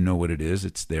online, but you know what it is.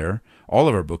 It's there. All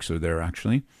of our books are there,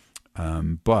 actually.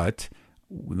 But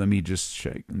let me just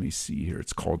check. Let me see here.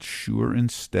 It's called Sure and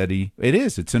Steady. It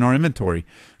is. It's in our inventory.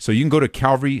 So you can go to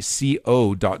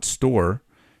calvaryco.store,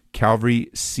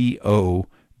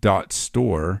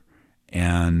 calvaryco.store,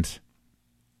 and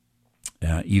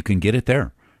you can get it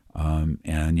there.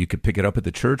 and you could pick it up at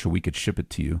the church, or we could ship it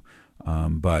to you.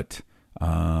 But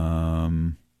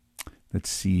let's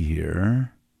see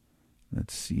here.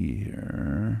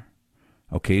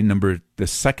 Okay, the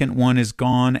second one is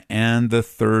gone, and the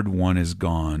third one is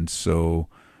gone. So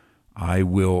I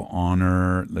will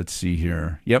honor. Let's see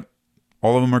here. Yep,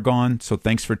 all of them are gone. So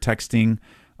thanks for texting.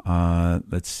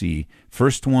 Let's see.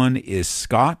 First one is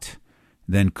Scott,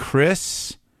 then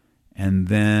Chris, and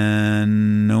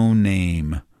then no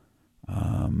name.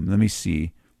 Let me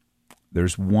see.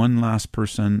 There's one last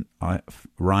person,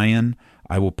 Ryan.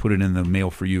 I will put it in the mail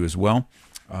for you as well.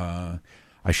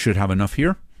 I should have enough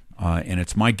here, and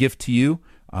it's my gift to you.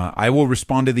 I will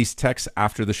respond to these texts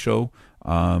after the show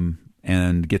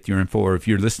and get your info. Or if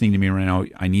you're listening to me right now,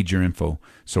 I need your info.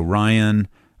 So Ryan,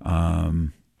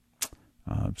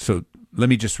 so let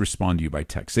me just respond to you by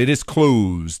text. It is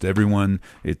closed, everyone.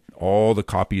 All the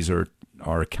copies are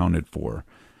accounted for.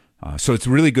 So it's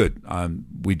really good. I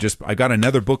got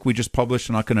another book we just published.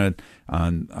 I'm not going to,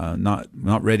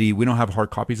 not ready. We don't have hard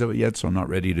copies of it yet, so I'm not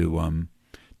ready to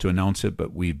announce it.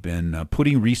 But we've been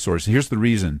putting resources. Here's the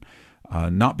reason: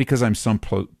 not because I'm some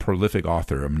prolific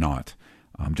author. I'm not.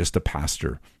 I'm just a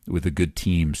pastor with a good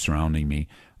team surrounding me.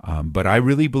 But I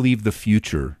really believe the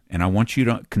future, and I want you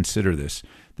to consider this: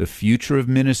 the future of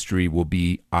ministry will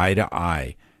be eye to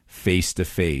eye, face to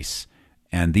face.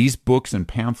 And these books and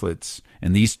pamphlets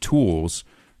and these tools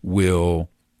will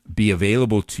be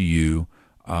available to you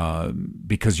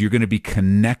because you're going to be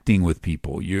connecting with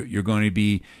people. You're going to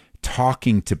be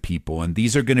talking to people, and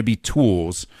these are going to be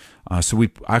tools. So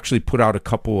we actually put out a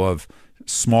couple of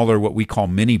smaller, what we call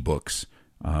mini books,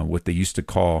 what they used to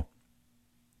call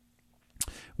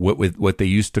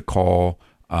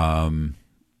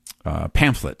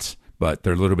pamphlets, but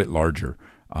they're a little bit larger.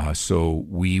 So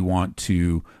we want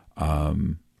to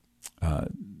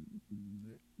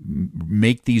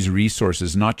make these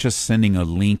resources, not just sending a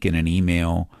link in an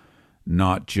email,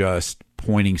 not just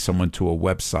pointing someone to a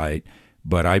website,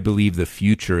 but I believe the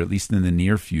future, at least in the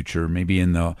near future, maybe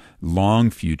in the long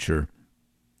future,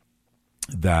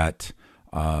 that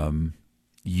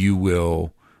you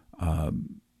will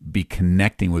be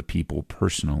connecting with people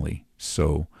personally.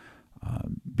 So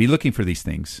be looking for these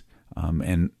things.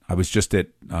 And I was just at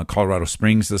Colorado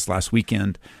Springs this last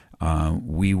weekend.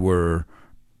 We were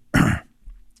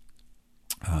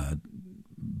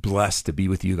blessed to be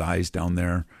with you guys down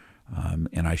there.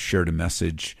 And I shared a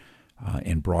message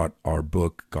and brought our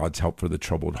book, God's Help for the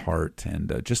Troubled Heart,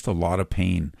 and just a lot of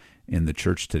pain in the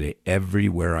church today.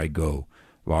 Everywhere I go,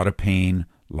 a lot of pain,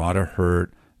 a lot of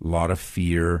hurt, a lot of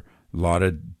fear, a lot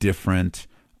of different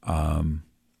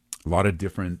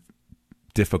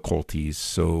difficulties.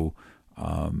 So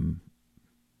the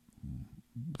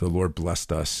Lord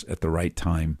blessed us at the right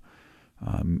time.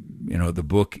 The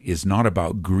book is not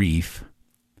about grief.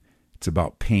 It's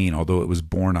about pain, although it was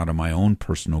born out of my own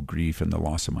personal grief and the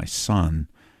loss of my son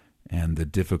and the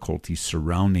difficulties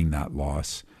surrounding that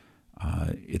loss.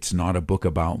 It's not a book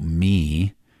about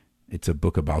me. It's a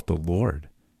book about the Lord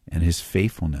and his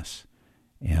faithfulness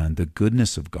and the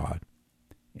goodness of God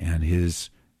and his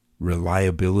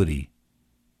reliability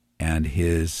and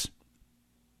his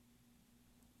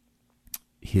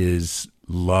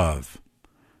love,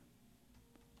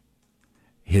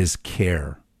 his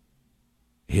care,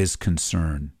 his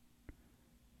concern.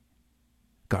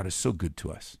 God is so good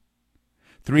to us.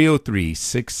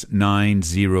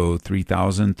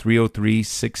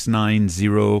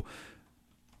 303-690-3000,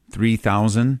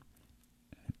 303-690-3000.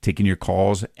 Taking your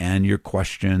calls and your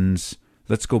questions.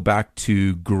 Let's go back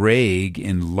to Greg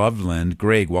in Loveland.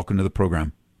 Greg, welcome to the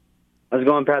program. How's it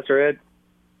going, Pastor Ed?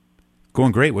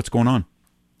 Going great. What's going on?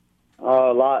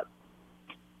 A lot.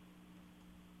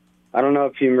 I don't know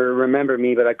if you remember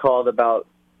me, but I called about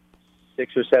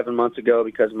 6 or 7 months ago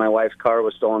because my wife's car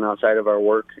was stolen outside of our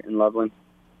work in Loveland.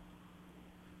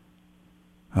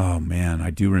 Oh, man,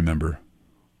 I do remember.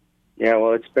 Yeah,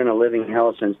 well, it's been a living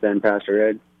hell since then, Pastor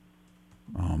Ed.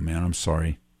 Oh, man, I'm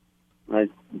sorry. I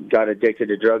got addicted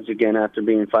to drugs again after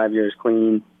being 5 years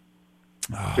clean.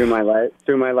 Threw my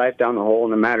life down the hole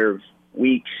in a matter of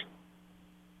weeks.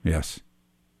 Yes.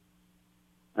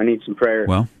 I need some prayer.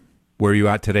 Well, where are you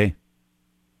at today?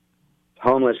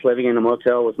 Homeless, living in a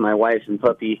motel with my wife and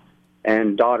puppy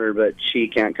and daughter, but she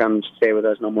can't come stay with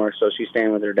us no more, so she's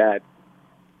staying with her dad.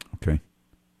 Okay.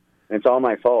 It's all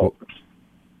my fault.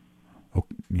 Oh,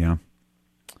 yeah.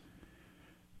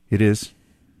 It is.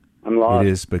 I'm lost. It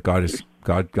is, but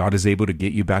God is able to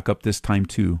get you back up this time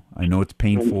too. I know it's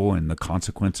painful and the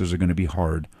consequences are going to be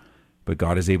hard, but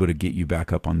God is able to get you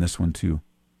back up on this one too.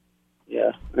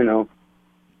 Yeah, I know.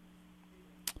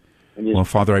 Well,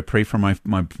 Father, I pray for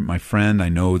my friend. I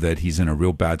know that he's in a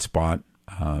real bad spot,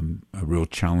 a real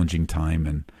challenging time,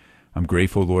 and I'm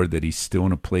grateful, Lord, that he's still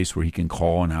in a place where he can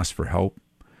call and ask for help,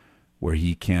 where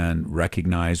he can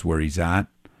recognize where he's at,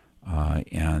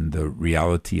 and the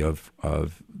reality of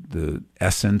the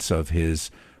essence of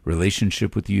his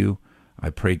relationship with you. I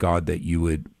pray, God, that you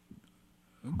would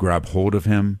grab hold of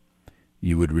him,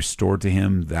 you would restore to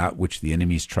him that which the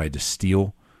enemies tried to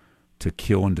steal, to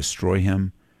kill and destroy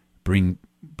him.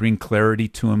 Bring clarity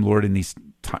to him, Lord, in these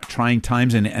trying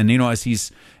times, and as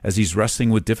he's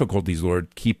wrestling with difficulties,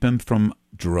 Lord, keep him from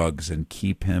drugs and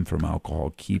keep him from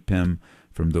alcohol, keep him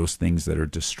from those things that are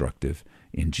destructive.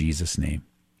 In Jesus' name,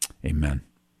 Amen.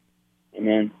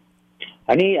 Amen.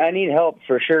 I need help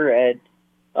for sure, Ed.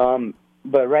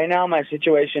 But right now, my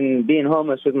situation, being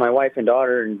homeless with my wife and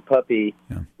daughter and puppy,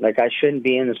 like I shouldn't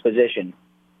be in this position.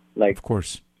 Like, of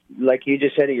course, like you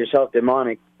just said it yourself,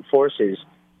 demonic forces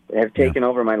have taken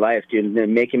over my life, dude,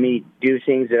 and making me do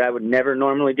things that I would never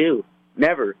normally do.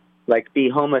 Never. Like be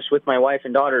homeless with my wife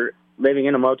and daughter living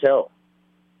in a motel.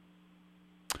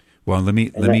 Well, let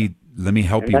me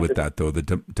help you with that, though.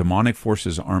 The demonic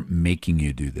forces aren't making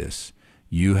you do this.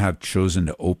 You have chosen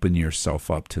to open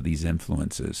yourself up to these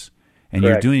influences. And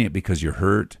Correct. You're doing it because you're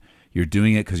hurt. You're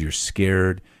doing it because you're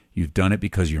scared. You've done it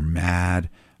because you're mad.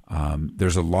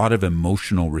 There's a lot of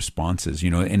emotional responses,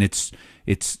 and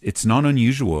it's not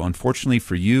unusual. Unfortunately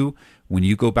for you, when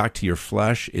you go back to your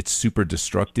flesh, it's super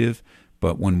destructive.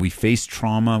 But when we face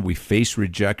trauma, we face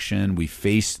rejection, we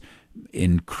face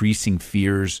increasing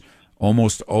fears,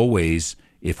 almost always,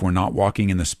 if we're not walking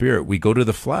in the Spirit, we go to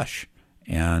the flesh.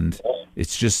 And it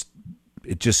just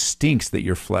stinks that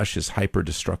your flesh is hyper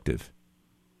destructive.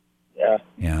 Yeah.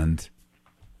 And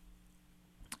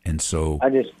so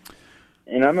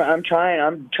I'm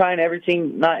trying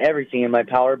everything, not everything in my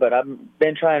power, but I've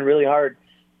been trying really hard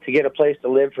to get a place to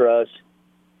live for us.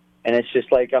 And it's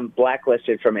just like I'm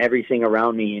blacklisted from everything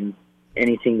around me and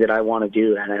anything that I want to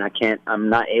do. And I'm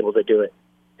not able to do it.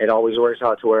 It always works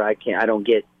out to where I don't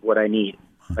get what I need,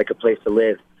 like a place to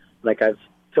live. Like I've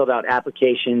filled out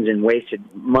applications and wasted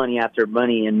money after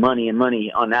money and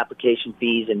money on application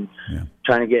fees and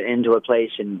trying to get into a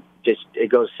place, and just it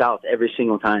goes south every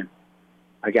single time.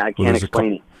 I can't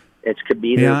explain it. It could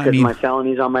be because of my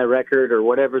felonies on my record or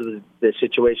whatever the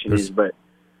situation is. But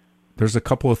there's a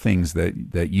couple of things that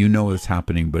is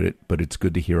happening, but it's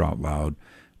good to hear out loud.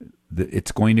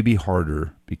 It's going to be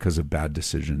harder because of bad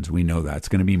decisions. We know that. It's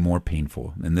going to be more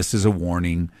painful. And this is a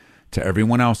warning to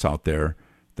everyone else out there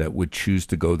that would choose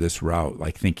to go this route,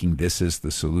 like thinking this is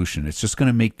the solution. It's just going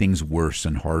to make things worse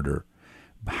and harder.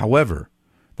 However,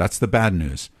 that's the bad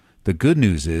news. The good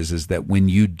news is that when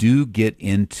you do get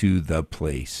into the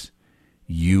place,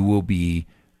 you will be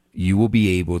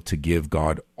able to give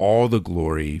God all the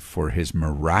glory for his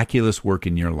miraculous work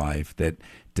in your life, that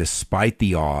despite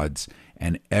the odds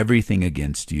and everything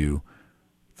against you,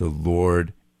 the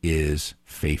Lord is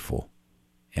faithful.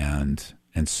 And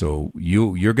so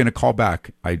you're going to call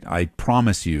back. I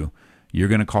promise you're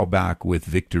going to call back with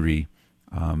victory.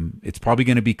 It's probably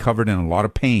going to be covered in a lot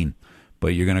of pain, but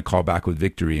you're going to call back with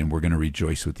victory, and we're going to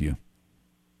rejoice with you.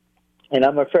 And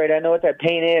I'm afraid I know what that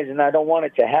pain is, and I don't want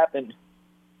it to happen.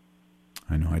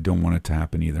 I know. I don't want it to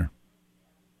happen either.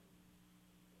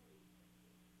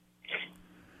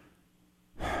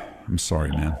 I'm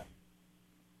sorry, man.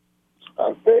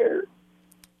 Unfair.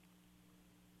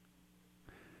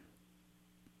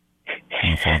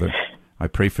 Oh, Father, I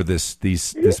pray for this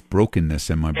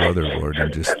brokenness in my brother, Lord,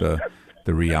 and just the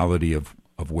reality of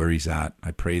where he's at.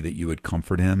 I pray that you would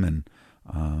comfort him and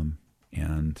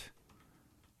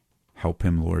help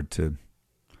him, Lord, to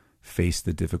face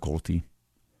the difficulty.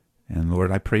 And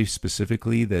Lord, I pray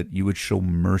specifically that you would show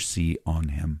mercy on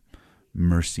him,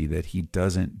 mercy that he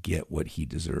doesn't get what he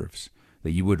deserves,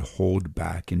 that you would hold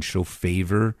back and show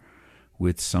favor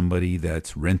with somebody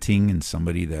that's renting and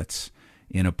somebody that's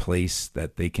in a place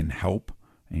that they can help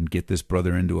and get this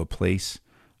brother into a place.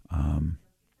 In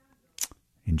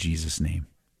Jesus' name,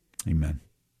 amen.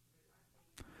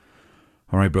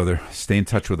 All right, brother, stay in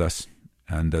touch with us.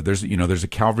 And there's a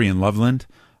Calvary in Loveland,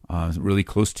 really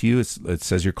close to you. It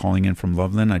says you're calling in from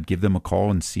Loveland. I'd give them a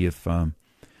call and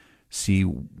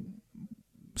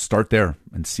start there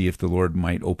and see if the Lord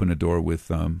might open a door with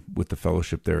the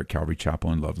fellowship there at Calvary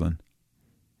Chapel in Loveland.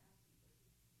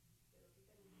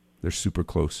 They're super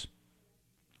close.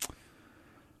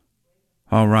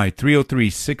 All right,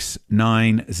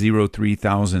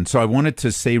 303-690-3000. So I wanted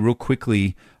to say real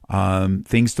quickly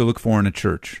things to look for in a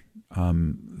church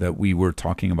that we were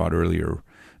talking about earlier.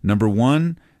 Number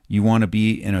one, You want to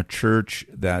be in a church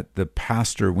that the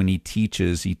pastor, when he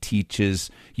teaches,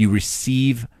 you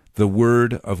receive the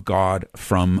word of God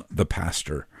from the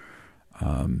pastor.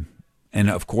 And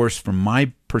of course, from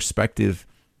my perspective,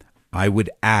 I would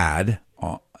add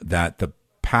that the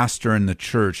pastor in the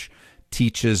church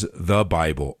teaches the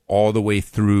Bible all the way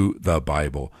through the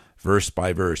Bible, verse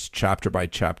by verse, chapter by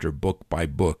chapter, book by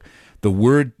book. The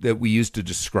word that we use to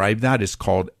describe that is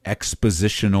called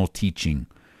expositional teaching.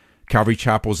 Calvary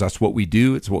Chapels, that's what we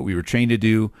do. It's what we were trained to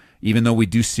do. Even though we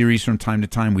do series from time to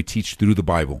time, we teach through the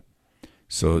Bible.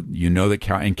 So you know that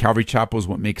in Calvary Chapels,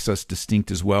 what makes us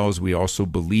distinct as well is we also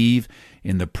believe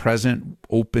in the present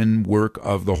open work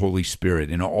of the Holy Spirit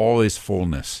in all his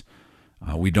fullness.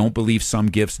 We don't believe some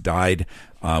gifts died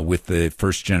with the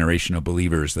first generation of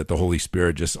believers, that the Holy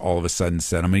Spirit just all of a sudden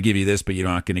said, I'm going to give you this, but you're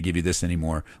not going to give you this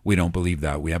anymore. We don't believe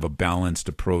that. We have a balanced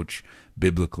approach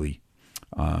biblically,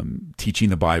 teaching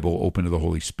the Bible, open to the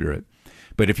Holy Spirit.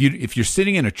 But if you're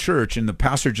sitting in a church and the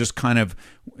pastor just kind of,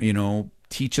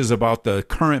 teaches about the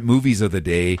current movies of the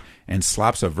day and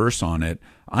slaps a verse on it,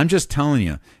 I'm just telling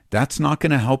you, that's not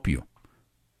going to help you.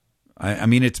 I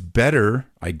mean, it's better,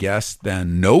 I guess,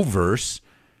 than no verse,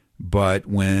 but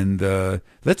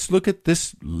let's look at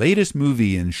this latest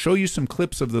movie and show you some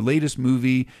clips of the latest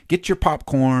movie, get your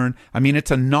popcorn. I mean,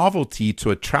 it's a novelty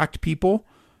to attract people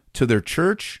to their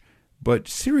church, but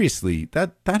seriously,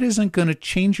 that isn't going to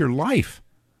change your life.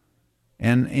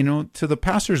 And, to the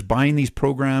pastors buying these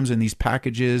programs and these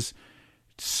packages,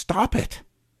 stop it.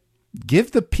 Give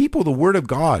the people the word of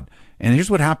God. And here's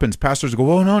what happens. Pastors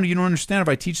go, oh, no, you don't understand. If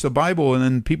I teach the Bible and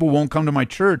then people won't come to my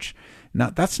church.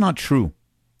 Now, that's not true.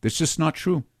 It's just not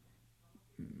true.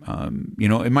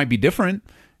 It might be different.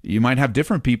 You might have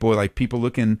different people, like people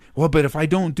looking, well, but if I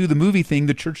don't do the movie thing,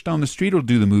 the church down the street will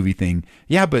do the movie thing.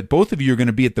 Yeah, but both of you are going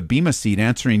to be at the bema seat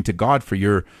answering to God for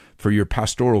your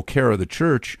pastoral care of the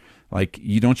church. Like,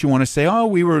 don't you want to say, oh,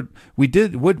 we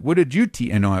did, what did you teach?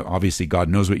 And obviously God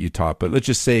knows what you taught, but let's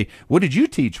just say, what did you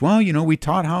teach? Well, we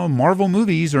taught how Marvel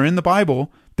movies are in the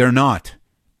Bible. They're not.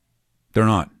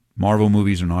 Marvel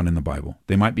movies are not in the Bible.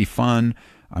 They might be fun.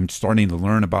 I'm starting to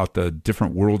learn about the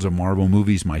different worlds of Marvel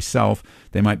movies myself.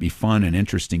 They might be fun and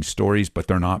interesting stories, but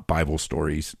they're not Bible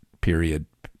stories, period.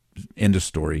 End of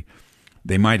story.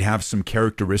 They might have some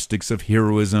characteristics of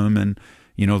heroism and,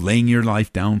 laying your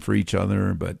life down for each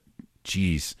other, but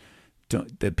geez,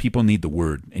 that people need the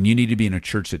word, and you need to be in a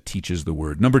church that teaches the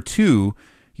word. Number two,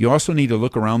 you also need to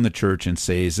look around the church and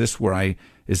say, is this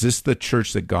the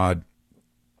church that God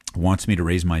wants me to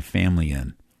raise my family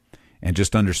in? And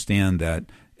just understand that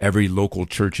every local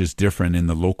church is different in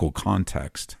the local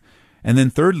context. And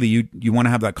then thirdly, you want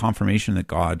to have that confirmation that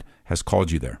God has called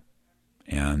you there.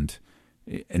 And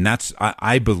that's,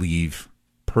 I believe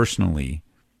personally,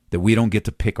 that we don't get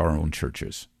to pick our own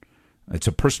churches. It's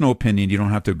a personal opinion. You don't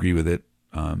have to agree with it.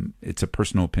 It's a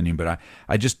personal opinion, but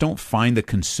I just don't find the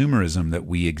consumerism that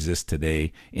we exist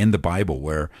today in the Bible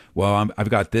where, well, I've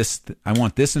got this, I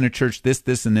want this in a church,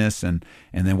 this, and this, and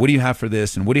then what do you have for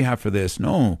this, and what do you have for this?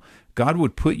 No, God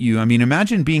would put you,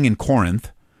 imagine being in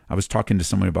Corinth. I was talking to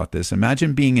somebody about this.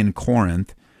 Imagine being in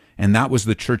Corinth, and that was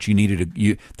the church you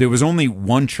needed. There was only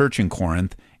one church in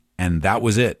Corinth, and that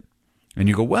was it. And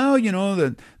you go, well,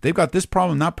 they've got this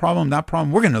problem, that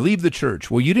problem. We're going to leave the church.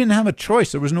 Well, you didn't have a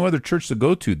choice. There was no other church to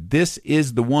go to. This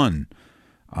is the one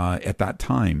at that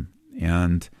time.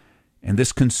 And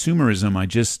this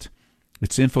consumerism,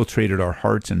 it's infiltrated our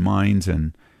hearts and minds.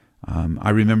 And I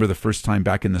remember the first time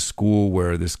back in the school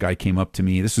where this guy came up to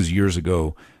me. This was years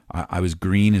ago. I was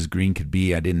green as green could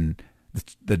be.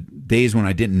 The days when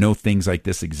I didn't know things like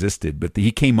this existed, but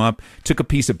he came up, took a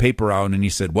piece of paper out, and he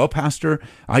said, well, Pastor,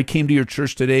 I came to your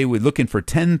church today. We're looking for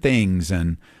 10 things.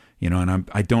 And,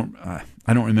 I don't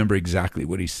remember exactly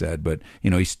what he said, but,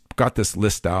 he's got this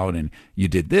list out and you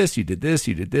did this, you did this,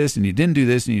 you did this, and you didn't do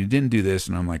this, and you didn't do this.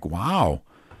 And I'm like, wow.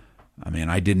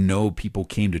 I didn't know people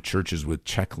came to churches with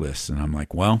checklists. And I'm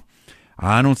like, well,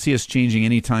 I don't see us changing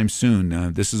anytime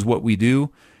soon. This is what we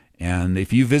do. And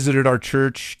if you visited our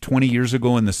church 20 years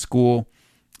ago in the school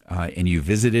and you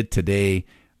visited today,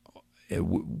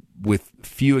 with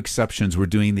few exceptions, we're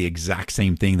doing the exact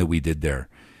same thing that we did there.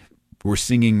 We're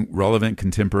singing relevant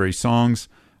contemporary songs.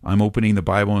 I'm opening the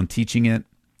Bible and teaching it.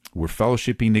 We're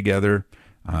fellowshipping together.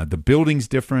 The building's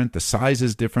different. The size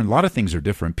is different. A lot of things are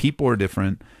different. People are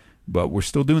different. But we're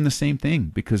still doing the same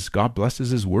thing because God blesses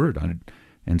his word.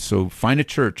 And so find a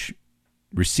church,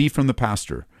 receive from the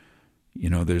pastor.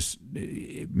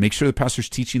 Make sure the pastor's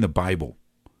teaching the Bible,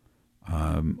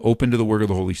 open to the work of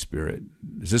the Holy Spirit.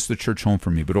 Is this the church home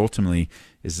for me? But ultimately,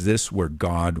 is this where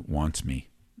God wants me?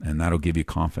 And that'll give you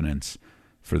confidence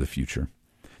for the future.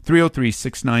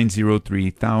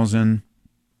 303-690-3000.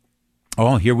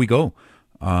 Oh, here we go.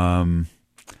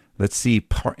 Let's see.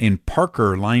 In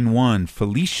Parker, line 1,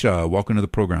 Felicia, welcome to the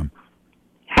program.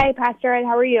 Hi, Pastor Ed.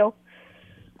 How are you?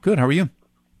 Good. How are you?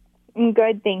 I'm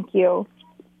good, thank you.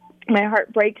 My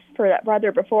heart breaks for that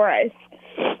brother before us.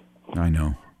 I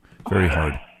know. Very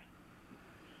hard.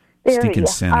 Very, Stinking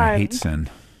sin. I hate sin.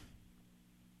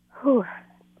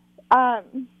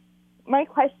 My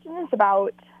question is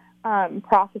about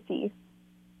prophecy.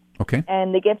 Okay.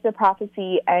 And the gift of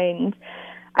prophecy, and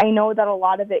I know that a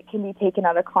lot of it can be taken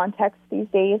out of context these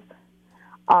days.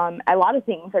 A lot of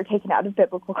things are taken out of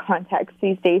biblical context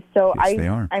these days. So Yes, they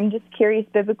are. I'm just curious,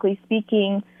 biblically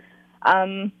speaking,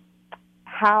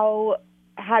 how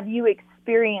have you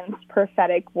experienced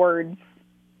prophetic words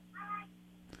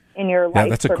in your life?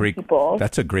 That's people?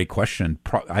 That's a great question.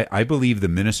 I believe the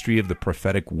ministry of the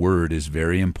prophetic word is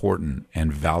very important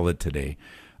and valid today.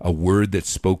 A word that's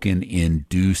spoken in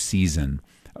due season,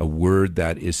 a word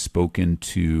that is spoken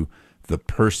to the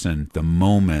person, the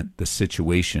moment, the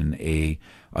situation. A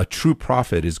true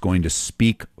prophet is going to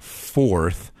speak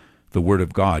forth the word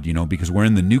of God, because we're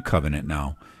in the new covenant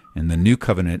now, and the new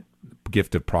covenant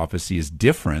gift of prophecy is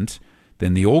different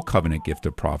than the old covenant gift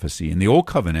of prophecy. In the old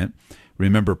covenant,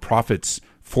 remember, prophets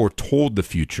foretold the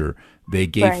future. They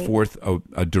gave forth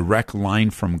a direct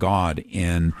line from God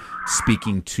in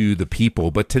speaking to the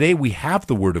people. But today we have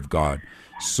the word of God.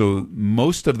 So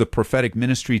most of the prophetic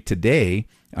ministry today,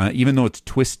 even though it's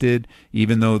twisted,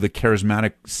 even though the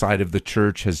charismatic side of the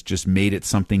church has just made it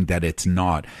something that it's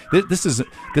not. This is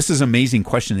an amazing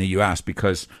question that you asked,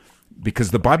 because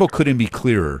the Bible couldn't be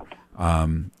clearer.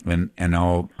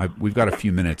 We've got a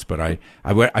few minutes, but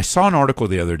I saw an article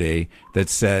the other day that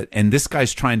said, and this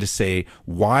guy's trying to say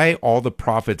why all the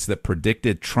prophets that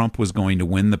predicted Trump was going to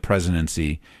win the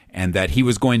presidency and that he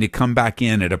was going to come back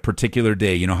in at a particular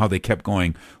day, how they kept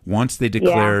going. Once they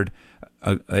declared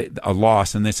a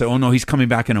loss, and they said, oh no, he's coming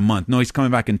back in a month. No, he's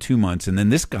coming back in 2 months. And then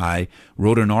this guy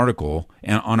wrote an article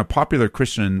on a popular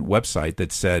Christian website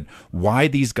that said why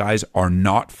these guys are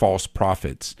not false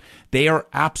prophets. They are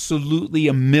absolutely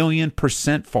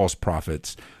 1,000,000% false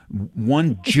prophets.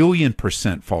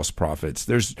 1,000,000,000% false prophets.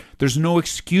 There's no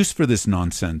excuse for this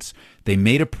nonsense. They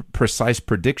made a precise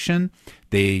prediction.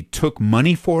 They took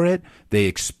money for it. They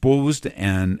exposed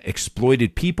and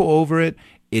exploited people over it.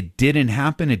 It didn't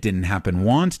happen. It didn't happen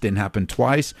once. Didn't happen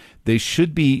twice. They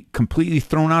should be completely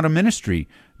thrown out of ministry.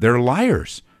 They're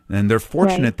liars. And they're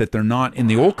fortunate that they're not in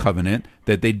the old covenant,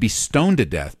 that they'd be stoned to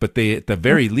death. But they, at the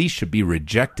very least, should be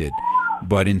rejected.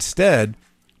 But instead,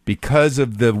 because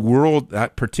of the world,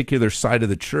 that particular side of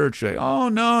the church, like, oh,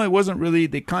 no, it wasn't really,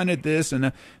 they kind of this.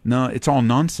 And no, it's all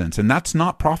nonsense. And that's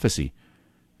not prophecy.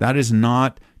 That is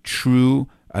not true.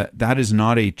 That is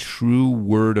not a true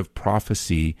word of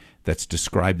prophecy that's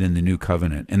described in the new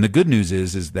covenant. And the good news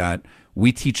is that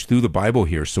we teach through the Bible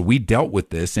here. So we dealt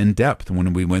with this in depth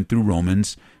when we went through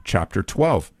Romans chapter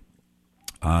 12.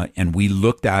 And we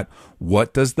looked at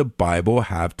what does the Bible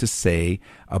have to say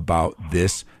about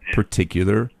this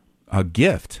particular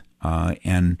gift.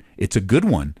 And it's a good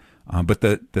one. But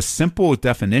the simple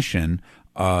definition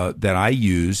that I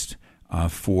used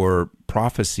for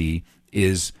prophecy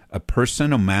is a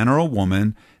person, a man or a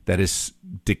woman, that is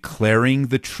declaring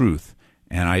the truth.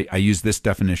 And I use this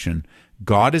definition.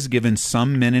 God has given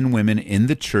some men and women in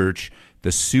the church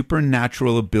the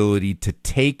supernatural ability to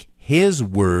take his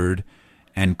word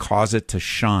and cause it to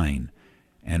shine.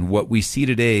 And what we see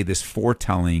today, this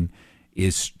foretelling,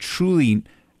 is truly,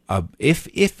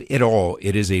 if at all,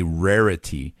 it is a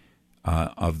rarity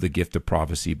of the gift of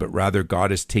prophecy, but rather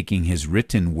God is taking his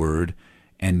written word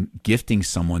and gifting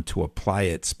someone to apply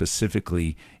it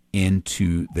specifically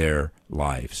into their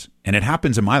lives. And it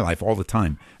happens in my life all the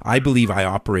time. I believe I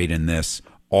operate in this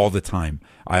all the time.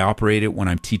 I operate it when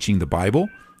I'm teaching the Bible,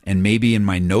 and maybe in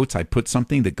my notes I put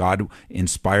something that God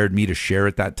inspired me to share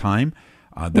at that time.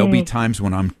 There'll be times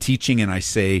when I'm teaching and I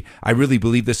say, I really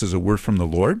believe this is a word from the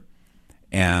Lord,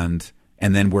 and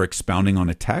then we're expounding on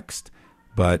a text.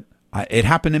 But it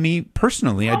happened to me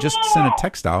personally. I just sent a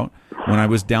text out when I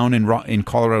was down in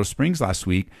Colorado Springs last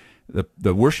week.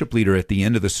 The worship leader at the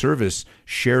end of the service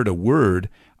shared a word,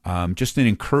 just an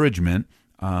encouragement,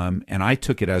 and I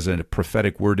took it as a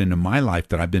prophetic word into my life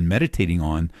that I've been meditating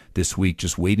on this week,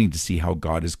 just waiting to see how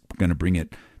God is going to bring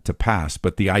it to pass.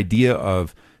 But the idea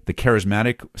of the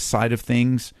charismatic side of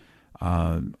things,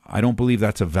 I don't believe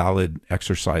that's a valid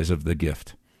exercise of the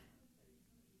gift.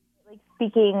 Like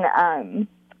speaking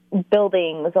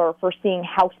buildings or foreseeing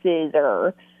houses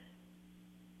or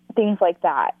things like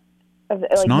that.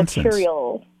 Like nonsense.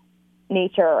 Material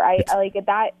nature. I like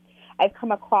that. I've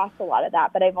come across a lot of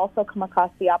that, but I've also come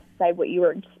across the opposite side, what you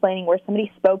were explaining, where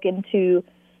somebody spoke into,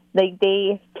 like,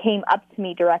 they came up to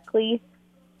me directly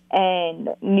and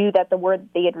knew that the word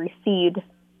they had received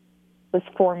was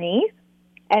for me,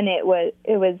 and it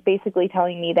was basically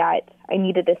telling me that I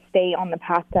needed to stay on the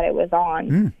path that I was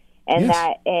on, and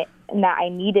yes. that I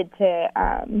needed to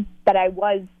that I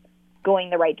was going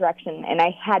the right direction, and I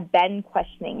had been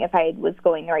questioning if I was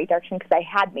going the right direction because I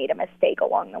had made a mistake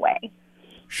along the way.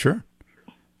 Sure.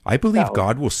 I believe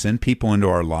God will send people into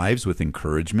our lives with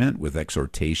encouragement, with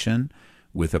exhortation,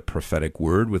 with a prophetic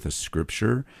word, with a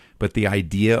scripture. But the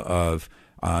idea of,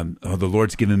 the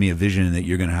Lord's given me a vision that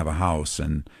you're going to have a house,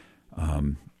 and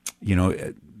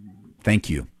thank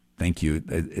you.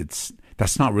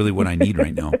 That's not really what I need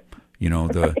right now.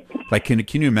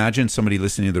 Can you imagine somebody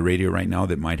listening to the radio right now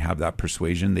that might have that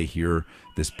persuasion? They hear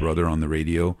this brother on the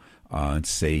radio and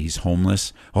say he's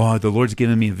homeless. Oh, the Lord's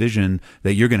given me a vision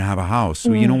that you're going to have a house.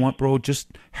 So you know what, bro? Just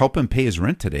help him pay his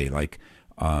rent today.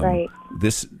 Right.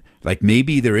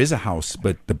 Maybe there is a house,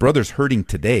 but the brother's hurting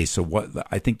today. So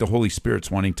I think the Holy Spirit's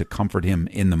wanting to comfort him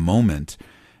in the moment.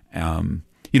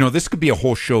 This could be a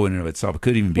whole show in and of itself. It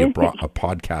could even be a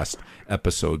podcast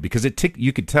episode, because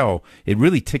you could tell it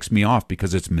really ticks me off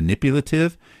because it's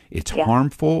manipulative, it's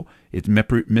harmful, it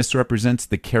misrepresents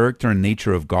the character and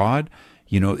nature of God.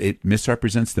 It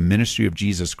misrepresents the ministry of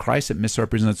Jesus Christ. It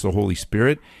misrepresents the Holy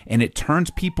Spirit, and it turns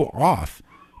people off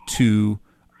to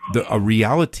a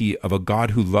reality of a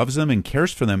God who loves them and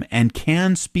cares for them and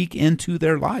can speak into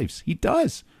their lives. He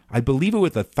does. I believe it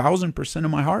with 1,000%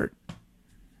 of my heart.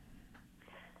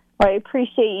 Well, I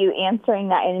appreciate you answering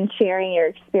that and sharing your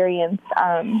experience.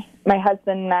 My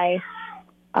husband and I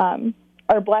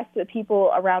are blessed with people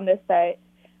around us that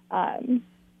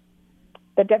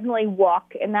definitely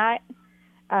walk in that.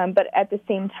 But at the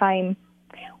same time,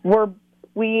 we're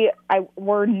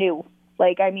new.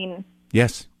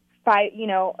 Yes. 5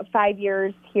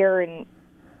 years here and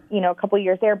a couple of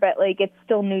years there, but it's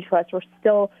still new to us. We're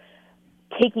still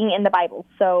taking in the Bible,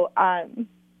 so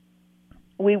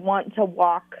we want to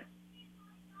walk.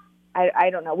 I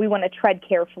don't know. We want to tread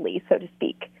carefully, so to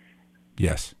speak.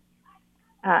 Yes.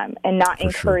 And not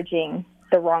encouraging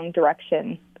the wrong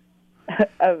direction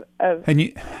of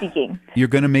speaking. You're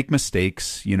going to make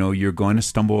mistakes. You're going to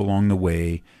stumble along the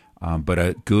way, but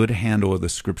a good handle of the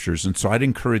scriptures. And so I'd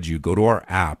encourage you, go to our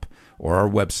app or our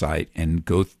website and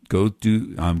go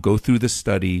through the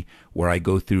study where I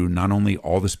go through not only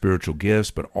all the spiritual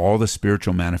gifts, but all the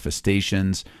spiritual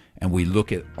manifestations. And we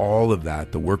look at all of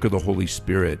that, the work of the Holy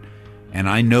Spirit. And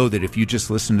I know that if you just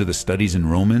listen to the studies in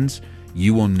Romans,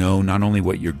 you will know not only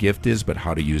what your gift is, but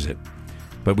how to use it.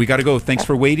 But we got to go. Thanks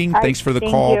for waiting. Thanks for the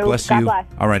call. Bless you.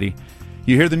 Alrighty.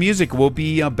 You hear the music. We'll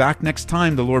be back next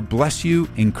time. The Lord bless you,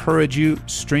 encourage you,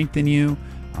 strengthen you.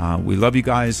 We love you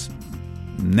guys.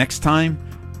 Next time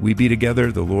we be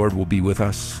together, the Lord will be with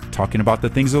us talking about the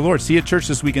things of the Lord. See you at church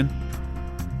this weekend.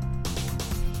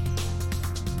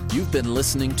 You've been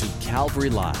listening to Calvary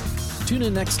Live. Tune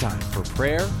in next time for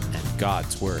prayer and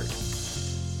God's Word.